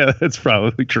 Oh yeah, that's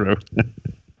probably true.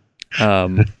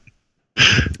 That's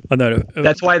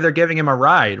why they're giving him a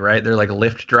ride, right? They're like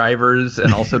Lyft drivers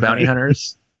and also bounty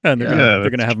hunters. And they're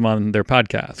gonna have him on their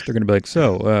podcast. They're gonna be like,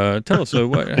 "So, tell us,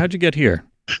 how'd you get here?"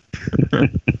 Well,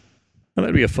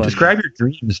 that'd be a fun. Describe your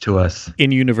dreams to us.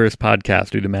 In-universe podcast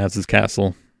through the Maz's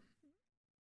Castle.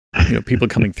 People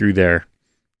coming through there.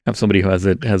 Have somebody who has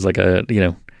like a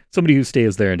somebody who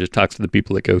stays there and just talks to the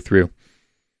people that go through.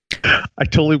 I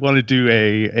totally want to do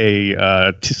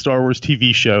a Star Wars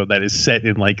TV show that is set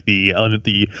in like the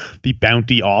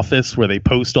bounty office where they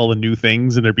post all the new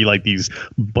things, and there'd be like these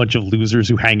bunch of losers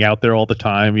who hang out there all the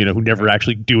time, who never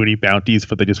actually do any bounties,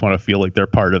 but they just want to feel like they're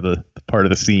part of the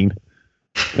scene.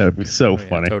 That would be so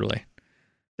funny. Totally.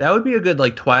 That would be a good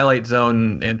like Twilight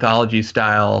Zone anthology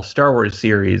style Star Wars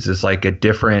series. Is like a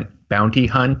different bounty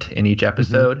hunt in each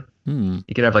episode. Mm-hmm.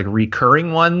 You could have like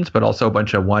recurring ones, but also a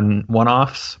bunch of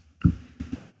one-offs.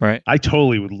 Right. I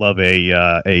totally would love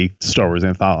a Star Wars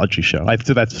anthology show.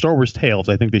 So that's Star Wars Tales.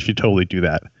 I think they should totally do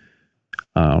that.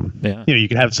 Yeah. You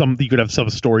could have some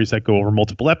stories that go over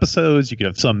multiple episodes. You could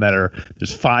have some that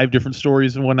there's 5 different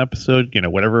stories in one episode.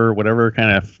 Whatever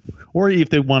kind of. Or if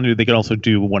they wanted to, they could also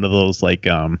do one of those like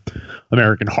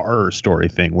American Horror Story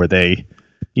thing where they,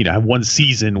 have one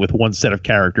season with one set of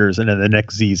characters, and then the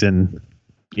next season,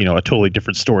 a totally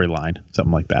different storyline,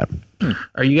 something like that.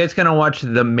 Are you guys gonna watch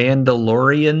The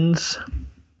Mandalorians?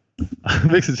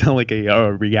 It makes it sound like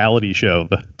a reality show.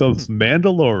 Those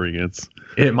Mandalorians.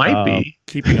 It might be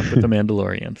Keeping Up with the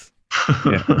Mandalorians.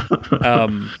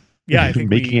 Yeah. I think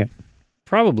we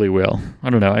probably will. I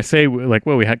don't know. I say like,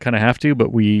 well, we kind of have to,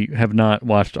 but we have not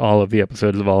watched all of the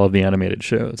episodes of all of the animated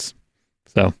shows.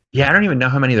 So yeah, I don't even know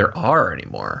how many there are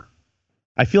anymore.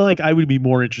 I feel like I would be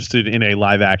more interested in a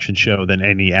live action show than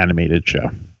any animated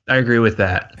show. I agree with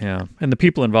that. Yeah, and the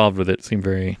people involved with it seem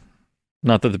very.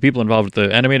 Not that the people involved with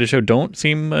the animated show don't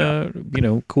seem,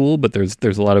 cool, but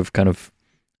there's a lot of kind of,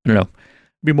 I don't know.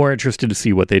 Be more interested to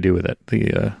see what they do with it.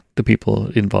 The people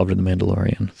involved in The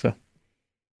Mandalorian. So,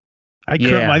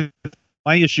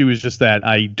 my issue is just that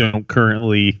I don't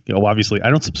currently, obviously, I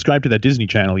don't subscribe to that Disney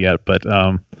Channel yet, but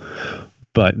I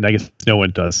guess no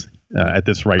one does. At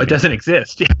this rate, it doesn't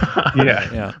exist.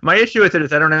 Yeah. My issue with it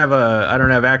is I don't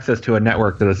have access to a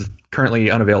network that is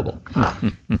currently unavailable.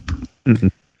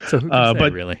 So who can say,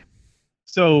 really?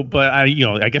 So, but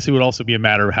I guess it would also be a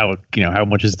matter of how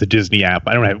much is the Disney app.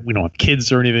 We don't have kids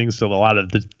or anything, so a lot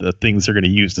of the things they're going to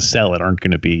use to sell it aren't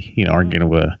going to be,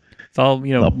 It's all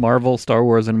Marvel, Star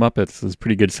Wars, and Muppets is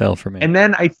pretty good sell for me. And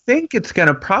then I think it's going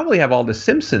to probably have all the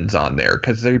Simpsons on there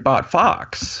because they bought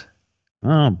Fox.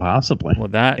 Oh, possibly.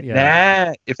 Well,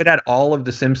 if it had all of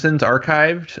the Simpsons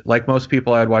archived, like most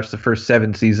people, I'd watch the first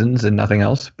 7 seasons and nothing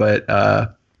else. But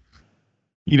how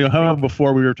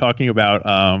before we were talking about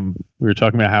how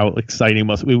exciting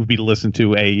it would be to listen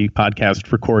to a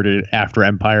podcast recorded after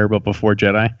Empire but before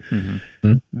Jedi.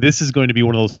 Mm-hmm. This is going to be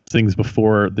one of those things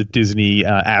before the Disney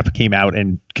app came out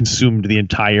and consumed the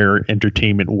entire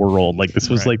entertainment world. Like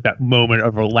this was like that moment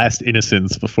of our last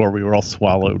innocence before we were all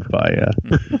swallowed by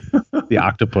the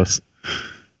octopus.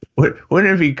 Wouldn't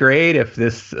it be great if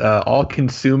this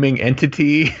all-consuming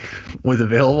entity was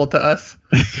available to us?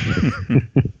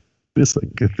 It's like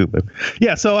Cthulhu.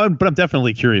 Yeah, but I'm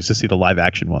definitely curious to see the live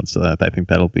action one. So I think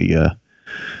that'll be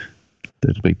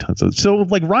tons of. So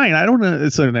like Ryan, I don't know.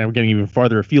 So now we're getting even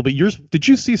farther afield. But did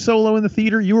you see Solo in the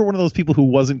theater? You were one of those people who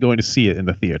wasn't going to see it in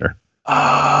the theater.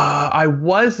 I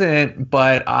wasn't,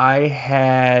 but I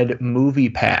had Movie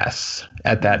Pass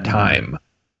at that time,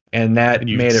 and that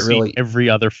made it really every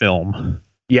other film.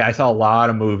 Yeah, I saw a lot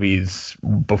of movies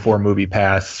before Movie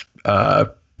Pass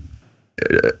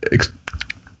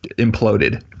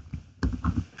imploded.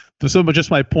 So, but just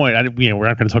my point, we're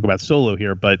not going to talk about Solo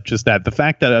here, but just that the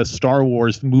fact that a Star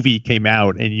Wars movie came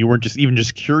out and you weren't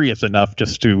just curious enough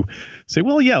just to say,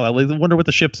 well, yeah, I wonder what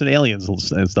the ships and aliens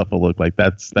and stuff will look like.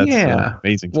 That's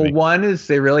amazing to me. Well, one is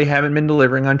they really haven't been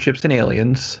delivering on ships and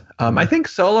aliens. I think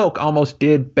Solo almost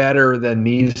did better than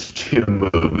these 2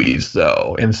 movies,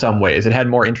 though, in some ways. It had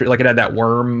more interest, like it had that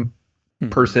worm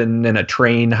person and a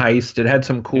train heist. It had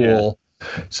some cool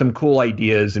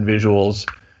ideas and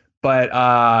visuals. But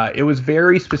it was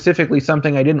very specifically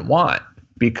something I didn't want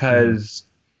because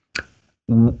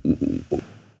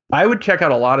I would check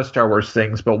out a lot of Star Wars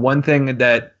things, but one thing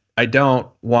that I don't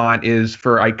want is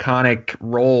for iconic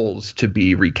roles to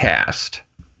be recast.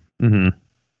 Mm-hmm.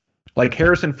 Like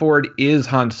Harrison Ford is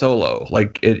Han Solo.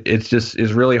 Like it's just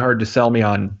is really hard to sell me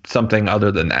on something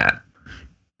other than that.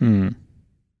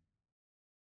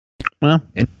 Well,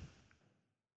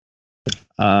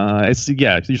 it's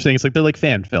you're saying it's like they're like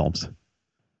fan films.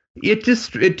 It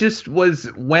just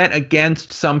went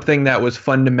against something that was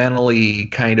fundamentally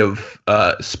kind of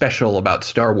special about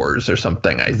Star Wars or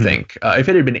something. I think if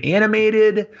it had been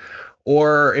animated,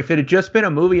 or if it had just been a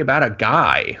movie about a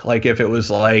guy, like if it was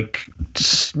like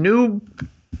Snoob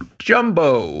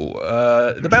Jumbo,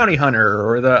 the bounty hunter,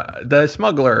 or the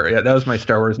smuggler. Yeah, that was my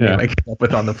Star Wars name I came up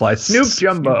with on the fly. Snoob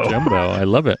Jumbo. Snoob Jumbo, I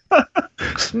love it.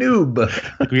 Snoob.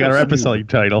 We got our episode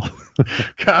title.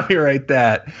 Copyright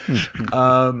that.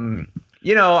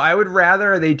 I would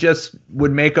rather they just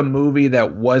would make a movie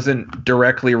that wasn't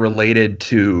directly related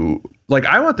to. Like,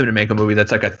 I want them to make a movie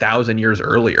that's like 1,000 years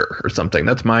earlier or something.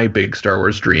 That's my big Star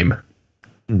Wars dream.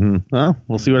 Mm-hmm. Well,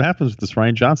 we'll see what happens with this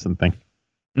Rian Johnson thing.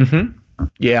 Mm-hmm.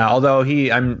 Yeah, although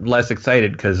I'm less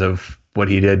excited because of what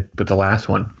he did with the last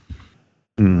one.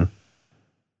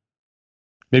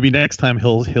 Maybe next time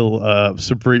he'll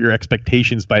subvert your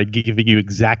expectations by giving you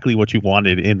exactly what you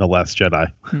wanted in The Last Jedi.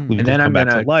 And then I'm back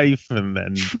gonna to life, and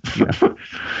then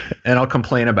and I'll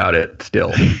complain about it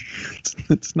still.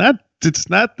 It's not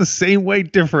the same way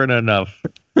different enough.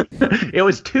 It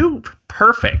was too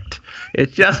perfect.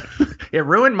 It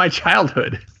ruined my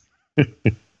childhood.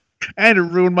 And it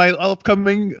ruined my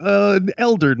upcoming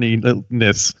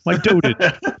elderness, my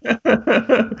dotage.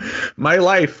 My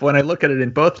life, when I look at it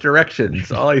in both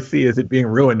directions, all I see is it being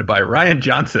ruined by Rian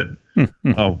Johnson.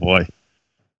 Oh, boy.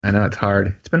 I know, it's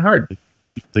hard. It's been hard.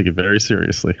 Take it very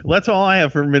seriously. Well, that's all I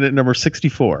have for minute number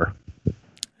 64.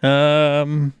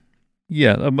 I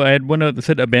had one note that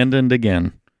said abandoned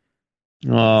again.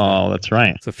 Oh, that's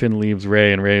right. So Finn leaves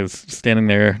Rey, and Rey is standing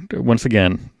there once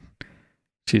again.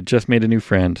 She had just made a new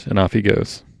friend, and off he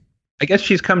goes. I guess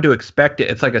she's come to expect it.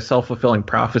 It's like a self-fulfilling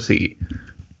prophecy.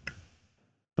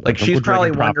 Like she's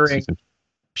probably wondering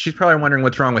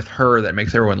what's wrong with her that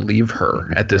makes everyone leave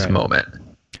her at this moment.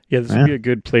 Yeah, this would be a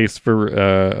good place for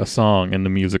a song in the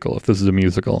musical, if this is a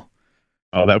musical.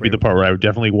 Oh, that would be the part where I would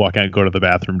definitely walk out and go to the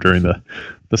bathroom during the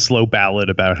slow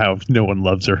ballad about how no one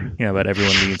loves her. Yeah, about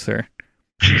everyone leaves her.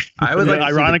 I would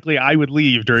ironically, I would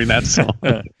leave during that song.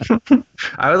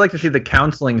 I would like to see the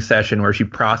counseling session where she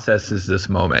processes this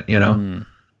moment,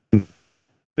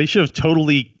 They should have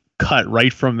totally cut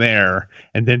right from there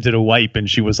and then did a wipe, and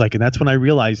she was like, and that's when I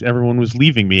realized everyone was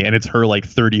leaving me, and it's her like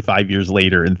 35 years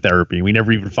later in therapy. We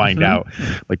never even find out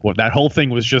like what that whole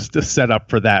thing was, just a setup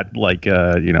for that, like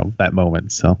that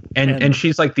moment. So and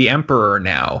she's like the emperor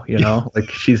now,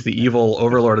 like she's the evil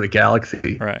overlord of the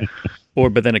galaxy. Right.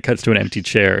 But then it cuts to an empty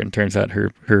chair, and turns out her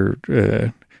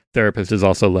therapist is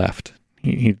also left.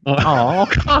 Oh,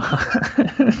 God.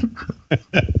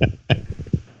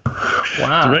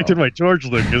 Wow. Directed by George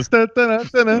Lucas. Well,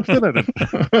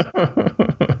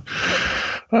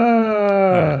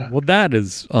 that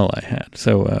is all I had.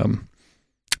 So,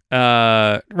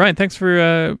 Ryan, thanks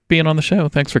for being on the show.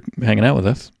 Thanks for hanging out with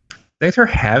us. Thanks for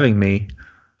having me.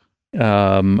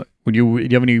 Do you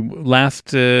have any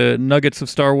last nuggets of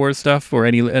Star Wars stuff, or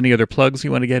any other plugs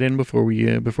you want to get in before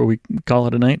we call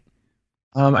it a night?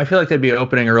 I feel like they'd be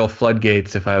opening a real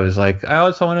floodgates if I was like, I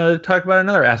also want to talk about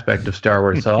another aspect of Star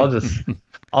Wars, so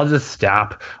I'll just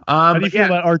stop. How do you feel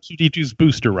about R2-D2's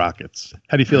booster rockets?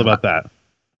 How do you feel about that?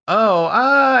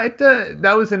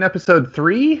 That was in episode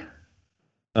 3?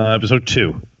 Episode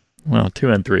 2. Well, 2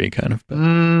 and 3, kind of.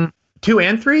 2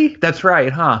 and 3? That's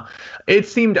right, huh? It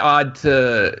seemed odd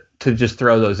to just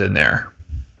throw those in there.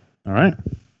 All right.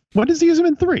 When does he use them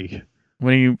in 3?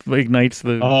 When he ignites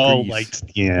the grease.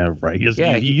 Right.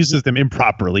 He uses them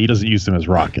improperly. He doesn't use them as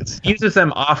rockets. He uses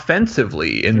them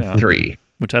offensively in 3.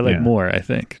 Which I like more, I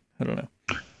think. I don't know.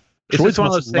 It's just one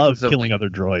of those things love killing other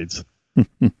droids.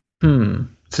 It's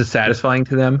just satisfying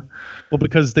to them. Well,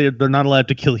 because they're not allowed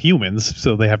to kill humans,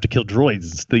 so they have to kill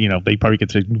droids. They probably get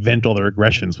to vent all their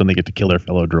aggressions when they get to kill their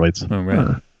fellow droids. Oh,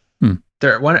 right.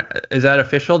 Is that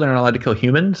official? They're not allowed to kill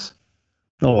humans?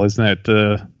 Oh, isn't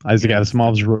that Isaac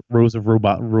Asimov's Rose of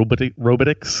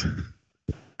Robotics?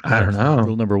 I don't know.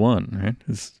 Rule number 1, right?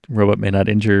 This robot may not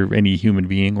injure any human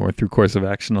being or through course of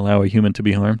action allow a human to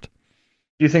be harmed.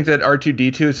 Do you think that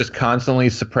R2-D2 is just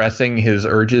constantly suppressing his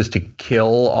urges to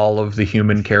kill all of the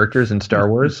human characters in Star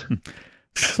Wars?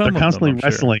 They're constantly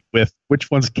wrestling with which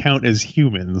ones count as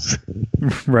humans.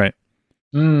 Right.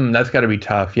 That's got to be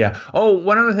tough. Yeah. Oh,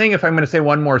 one other thing, if I'm going to say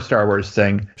one more Star Wars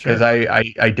thing, because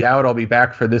I doubt I'll be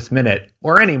back for this minute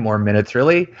or any more minutes,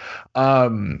 really.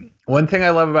 One thing I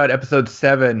love about episode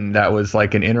 7 that was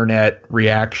like an internet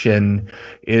reaction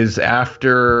is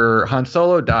after Han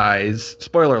Solo dies,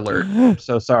 spoiler alert,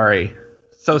 so sorry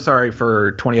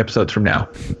for 20 episodes from now.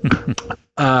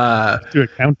 Do a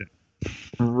countdown.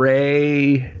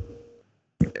 Rey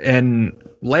and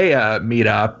Leia meet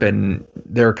up and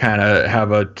they're kind of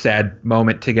have a sad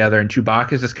moment together, and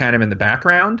Chewbacca's just kind of in the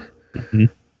background. Mm-hmm.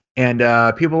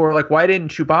 And people were like, why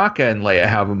didn't Chewbacca and Leia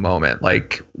have a moment?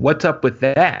 Like, what's up with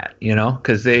that? You know,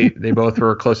 because they both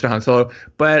were close to Han Solo.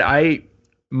 But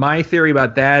my theory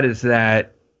about that is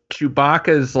that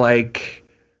Chewbacca's like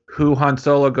who Han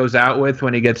Solo goes out with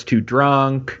when he gets too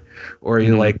drunk, or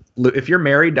he like, if you're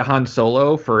married to Han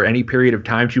Solo for any period of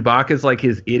time, Chewbacca's like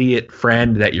his idiot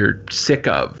friend that you're sick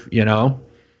of, you know?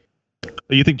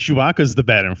 You think Chewbacca's the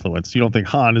bad influence? You don't think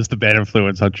Han is the bad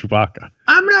influence on Chewbacca?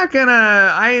 I'm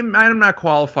not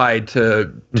qualified to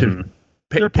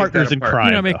They're partners in crime.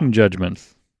 You're not making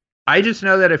judgments. I just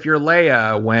know that if you're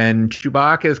Leia, when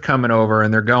Chewbacca is coming over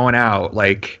and they're going out,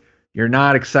 like, you're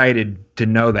not excited to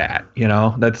know that, you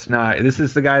know? This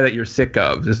is the guy that you're sick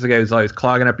of. This is the guy who's always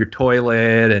clogging up your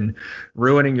toilet and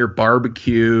ruining your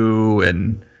barbecue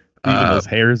and leaving those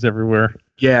hairs everywhere.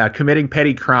 Yeah, committing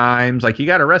petty crimes. Like, you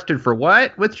got arrested for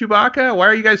what with Chewbacca? Why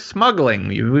are you guys smuggling?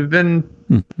 We've been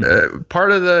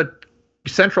part of the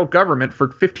central government for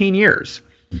 15 years.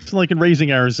 It's like in Raising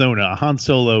Arizona. Han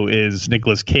Solo is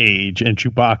Nicolas Cage, and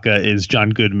Chewbacca is John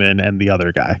Goodman and the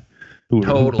other guy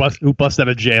who busts out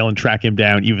of jail and track him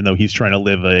down, even though he's trying to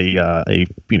live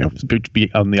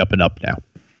be on the up and up now.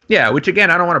 Yeah, which again,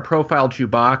 I don't want to profile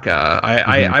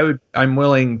Chewbacca. I'm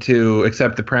willing to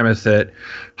accept the premise that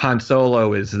Han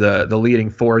Solo is the leading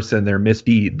force in their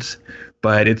misdeeds,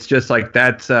 but it's just like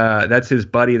that's his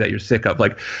buddy that you're sick of.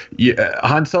 Like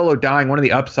Han Solo dying, one of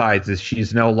the upsides is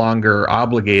she's no longer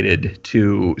obligated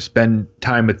to spend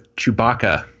time with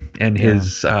Chewbacca and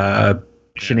his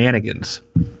shenanigans.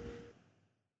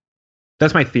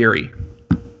 That's my theory.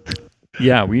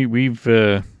 Yeah, we've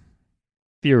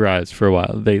theorized for a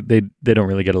while. They don't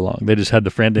really get along. They just had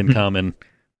the friend in common.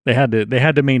 They had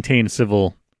to maintain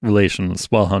civil relations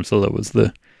while Han Solo was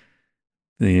the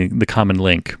common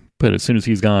link. But as soon as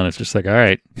he's gone, it's just like, all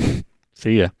right,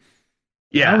 see ya.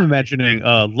 Yeah, I'm imagining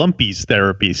Lumpy's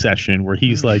therapy session where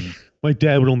he's like, my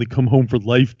dad would only come home for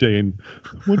Life Day, and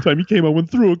one time he came out and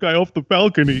threw a guy off the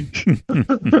balcony.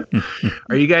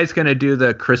 Are you guys going to do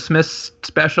the Christmas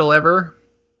special ever?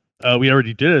 We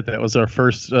already did it. That was our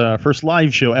first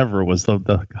live show ever. Was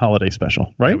the holiday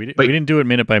special, right? Yeah, we didn't do it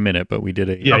minute by minute, but we did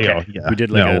it. We did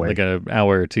like an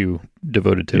hour or two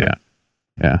devoted to it.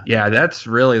 Yeah. That's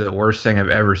really the worst thing I've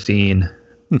ever seen.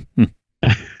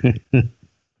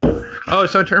 Oh,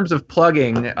 so in terms of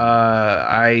plugging,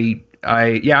 I'm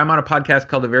on a podcast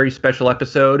called A Very Special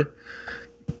Episode.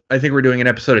 I think we're doing an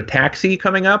episode of Taxi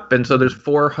coming up, and so there's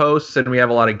 4 hosts, and we have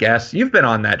a lot of guests. You've been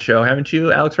on that show, haven't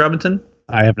you, Alex Robinson?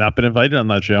 I have not been invited on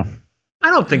that show.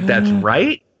 I don't think that's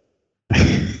right.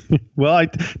 Well,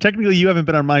 technically you haven't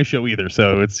been on my show either,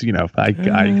 so it's,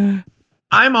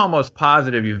 I'm almost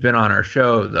positive you've been on our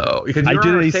show, though, because you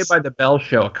were on a Saved by the Bell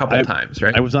show a couple times,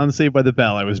 right? I was on Saved by the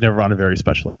Bell. I was never on A Very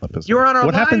Special Episode. You were on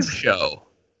our live show.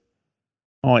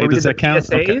 Oh, does that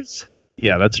count? Okay.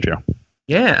 Yeah, that's true.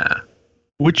 Yeah.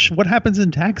 What happens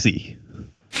in Taxi?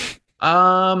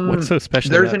 What's so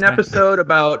special? There's an episode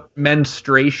about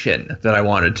menstruation that I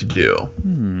wanted to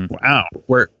do. Wow.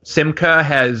 Where Simca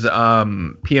has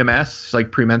PMS,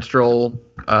 like premenstrual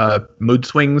mood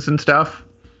swings and stuff.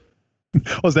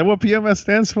 Oh, is that what PMS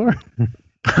stands for?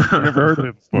 I've never heard of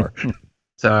it before.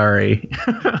 Sorry.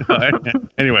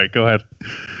 Anyway, go ahead.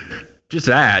 Just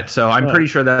that. So I'm pretty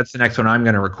sure that's the next one I'm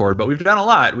going to record. But we've done a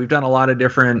lot. We've done a lot of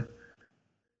different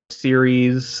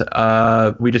series.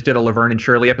 We just did a Laverne and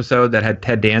Shirley episode that had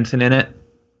Ted Danson in it.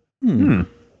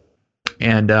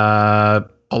 And a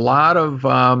lot of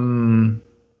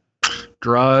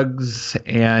drugs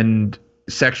and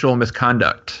sexual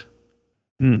misconduct.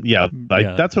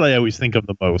 That's what I always think of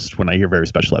the most when I hear Very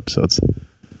Special Episodes.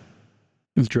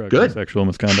 It's drugs and sexual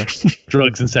misconduct.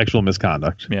 Drugs and sexual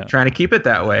misconduct. Yeah. Trying to keep it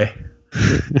that way.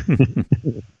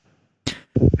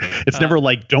 It's never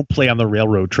like don't play on the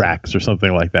railroad tracks or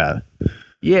something like that.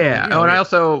 Yeah. Oh, and I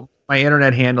also, my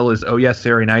internet handle is yes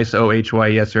very nice,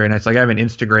 OHY yes very nice. Like I have an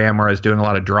Instagram where I was doing a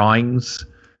lot of drawings,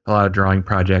 a lot of drawing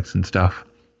projects and stuff.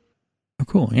 Oh,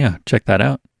 cool. Yeah, check that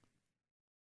out.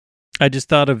 I just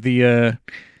thought of there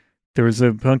was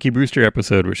a Punky Brewster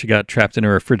episode where she got trapped in a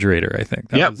refrigerator, I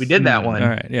think. We did that one. All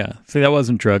right, yeah. See, that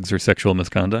wasn't drugs or sexual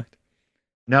misconduct.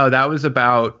 No, that was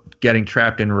about getting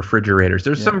trapped in refrigerators.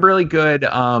 There's some really good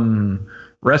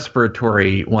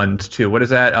respiratory ones too. What is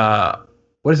that?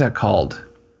 What is that called?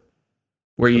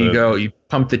 Where you go, you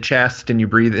pump the chest and you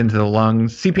breathe into the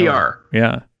lungs. CPR.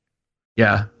 Yeah.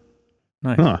 Yeah.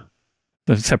 Nice. Huh.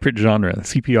 The separate genre, the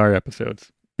CPR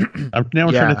episodes. I'm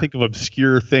now trying to think of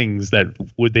obscure things that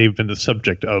they've been the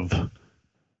subject of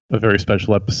very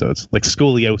special episodes, like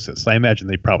scoliosis. I imagine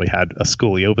they probably had a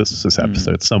scoliosis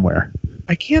episode somewhere.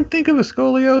 I can't think of a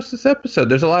scoliosis episode.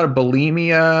 There's a lot of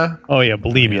bulimia. Oh yeah,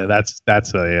 bulimia. That's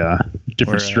a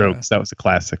different strokes. That was a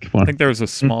classic one. I think there was a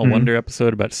Small Wonder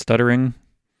episode about stuttering.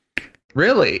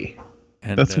 Really?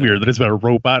 And, that's weird. That is about a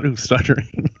robot who's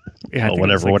stuttering. Yeah,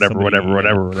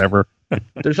 whatever.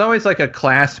 There's always like a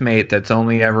classmate that's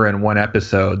only ever in one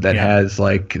episode that has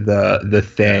like the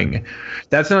thing.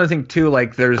 That's another thing too.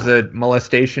 Like there's a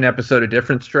molestation episode of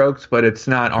Different Strokes, but it's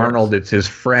not Arnold. It's his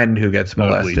friend who gets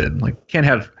molested. Like can't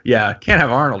have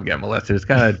Arnold get molested. It's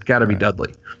got to be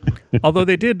Dudley. Although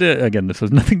they did again, this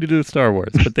has nothing to do with Star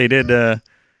Wars, but they did.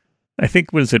 I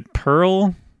think was it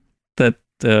Pearl that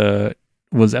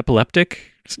was epileptic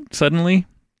suddenly,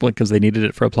 like because they needed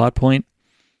it for a plot point.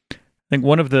 I think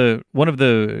one of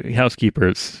the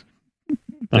housekeepers,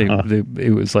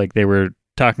 it was like they were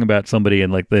talking about somebody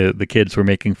and like the kids were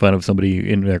making fun of somebody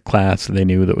in their class and they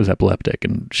knew that was epileptic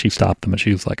and she stopped them and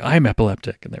she was like, I'm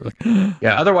epileptic. And they were like,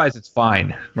 yeah, otherwise it's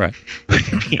fine. Right.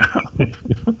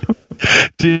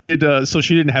 So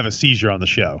she didn't have a seizure on the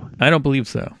show? I don't believe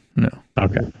so. No.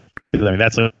 Okay. I mean,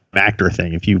 that's an actor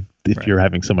thing. If you're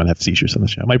having someone have seizures on the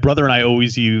show, my brother and I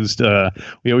always used.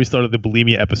 We always thought of the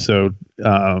bulimia episode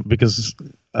because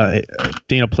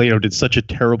Dana Plato did such a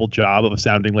terrible job of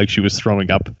sounding like she was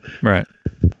throwing up. Right.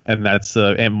 And that's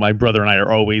and my brother and I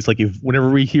are always like, whenever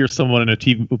we hear someone in a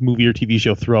movie or TV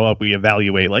show throw up, we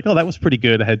evaluate like, oh, that was pretty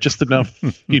good. I had just enough,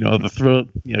 the throat,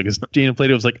 because Dana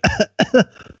Plato was like.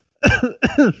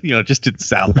 It just didn't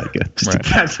sound like it.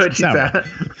 That's what you said.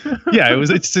 Yeah,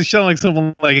 it's just sounding like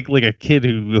someone like a kid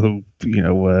who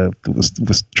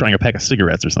was trying a pack of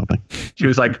cigarettes or something. She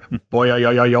was like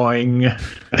boing.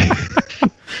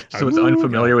 So it's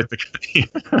unfamiliar with the.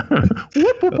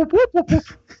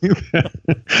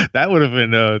 That would have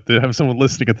been to have someone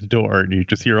listening at the door and you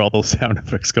just hear all those sound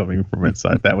effects coming from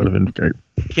inside. That would have been great.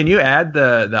 Can you add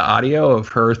the audio of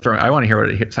her throwing? I want to hear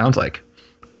what it sounds like.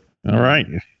 All right.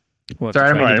 Well, sorry,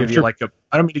 I don't mean to give you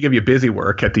I don't mean to give you busy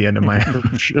work at the end of my.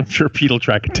 I'm sure Pete will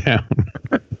track it down.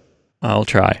 I'll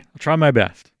try my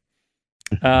best.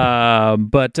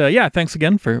 But thanks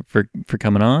again for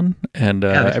coming on, and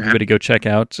everybody go check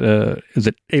out. Is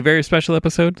it a very special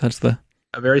episode? That's a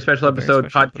very special episode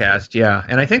podcast. Yeah,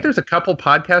 and I think there's a couple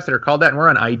podcasts that are called that, and we're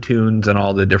on iTunes and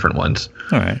all the different ones.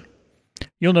 All right,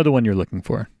 you'll know the one you're looking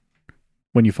for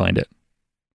when you find it.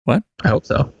 What? I hope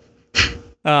so.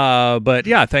 But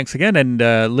yeah, thanks again, and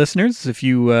listeners, if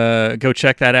you go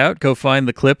check that out, go find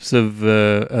the clips of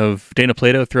Dana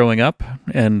Plato throwing up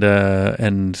and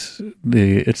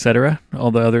the etc. All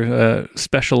the other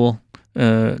special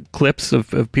clips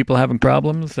of people having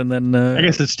problems, and then I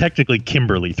guess it's technically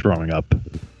Kimberly throwing up.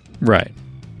 Right,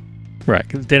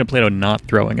 because Dana Plato not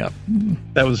throwing up.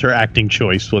 That was her acting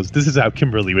choice. This is how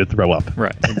Kimberly would throw up.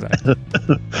 Right, exactly.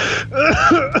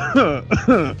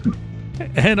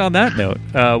 And on that note,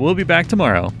 we'll be back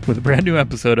tomorrow with a brand new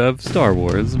episode of Star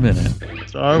Wars Minute.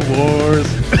 Star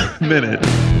Wars Minute.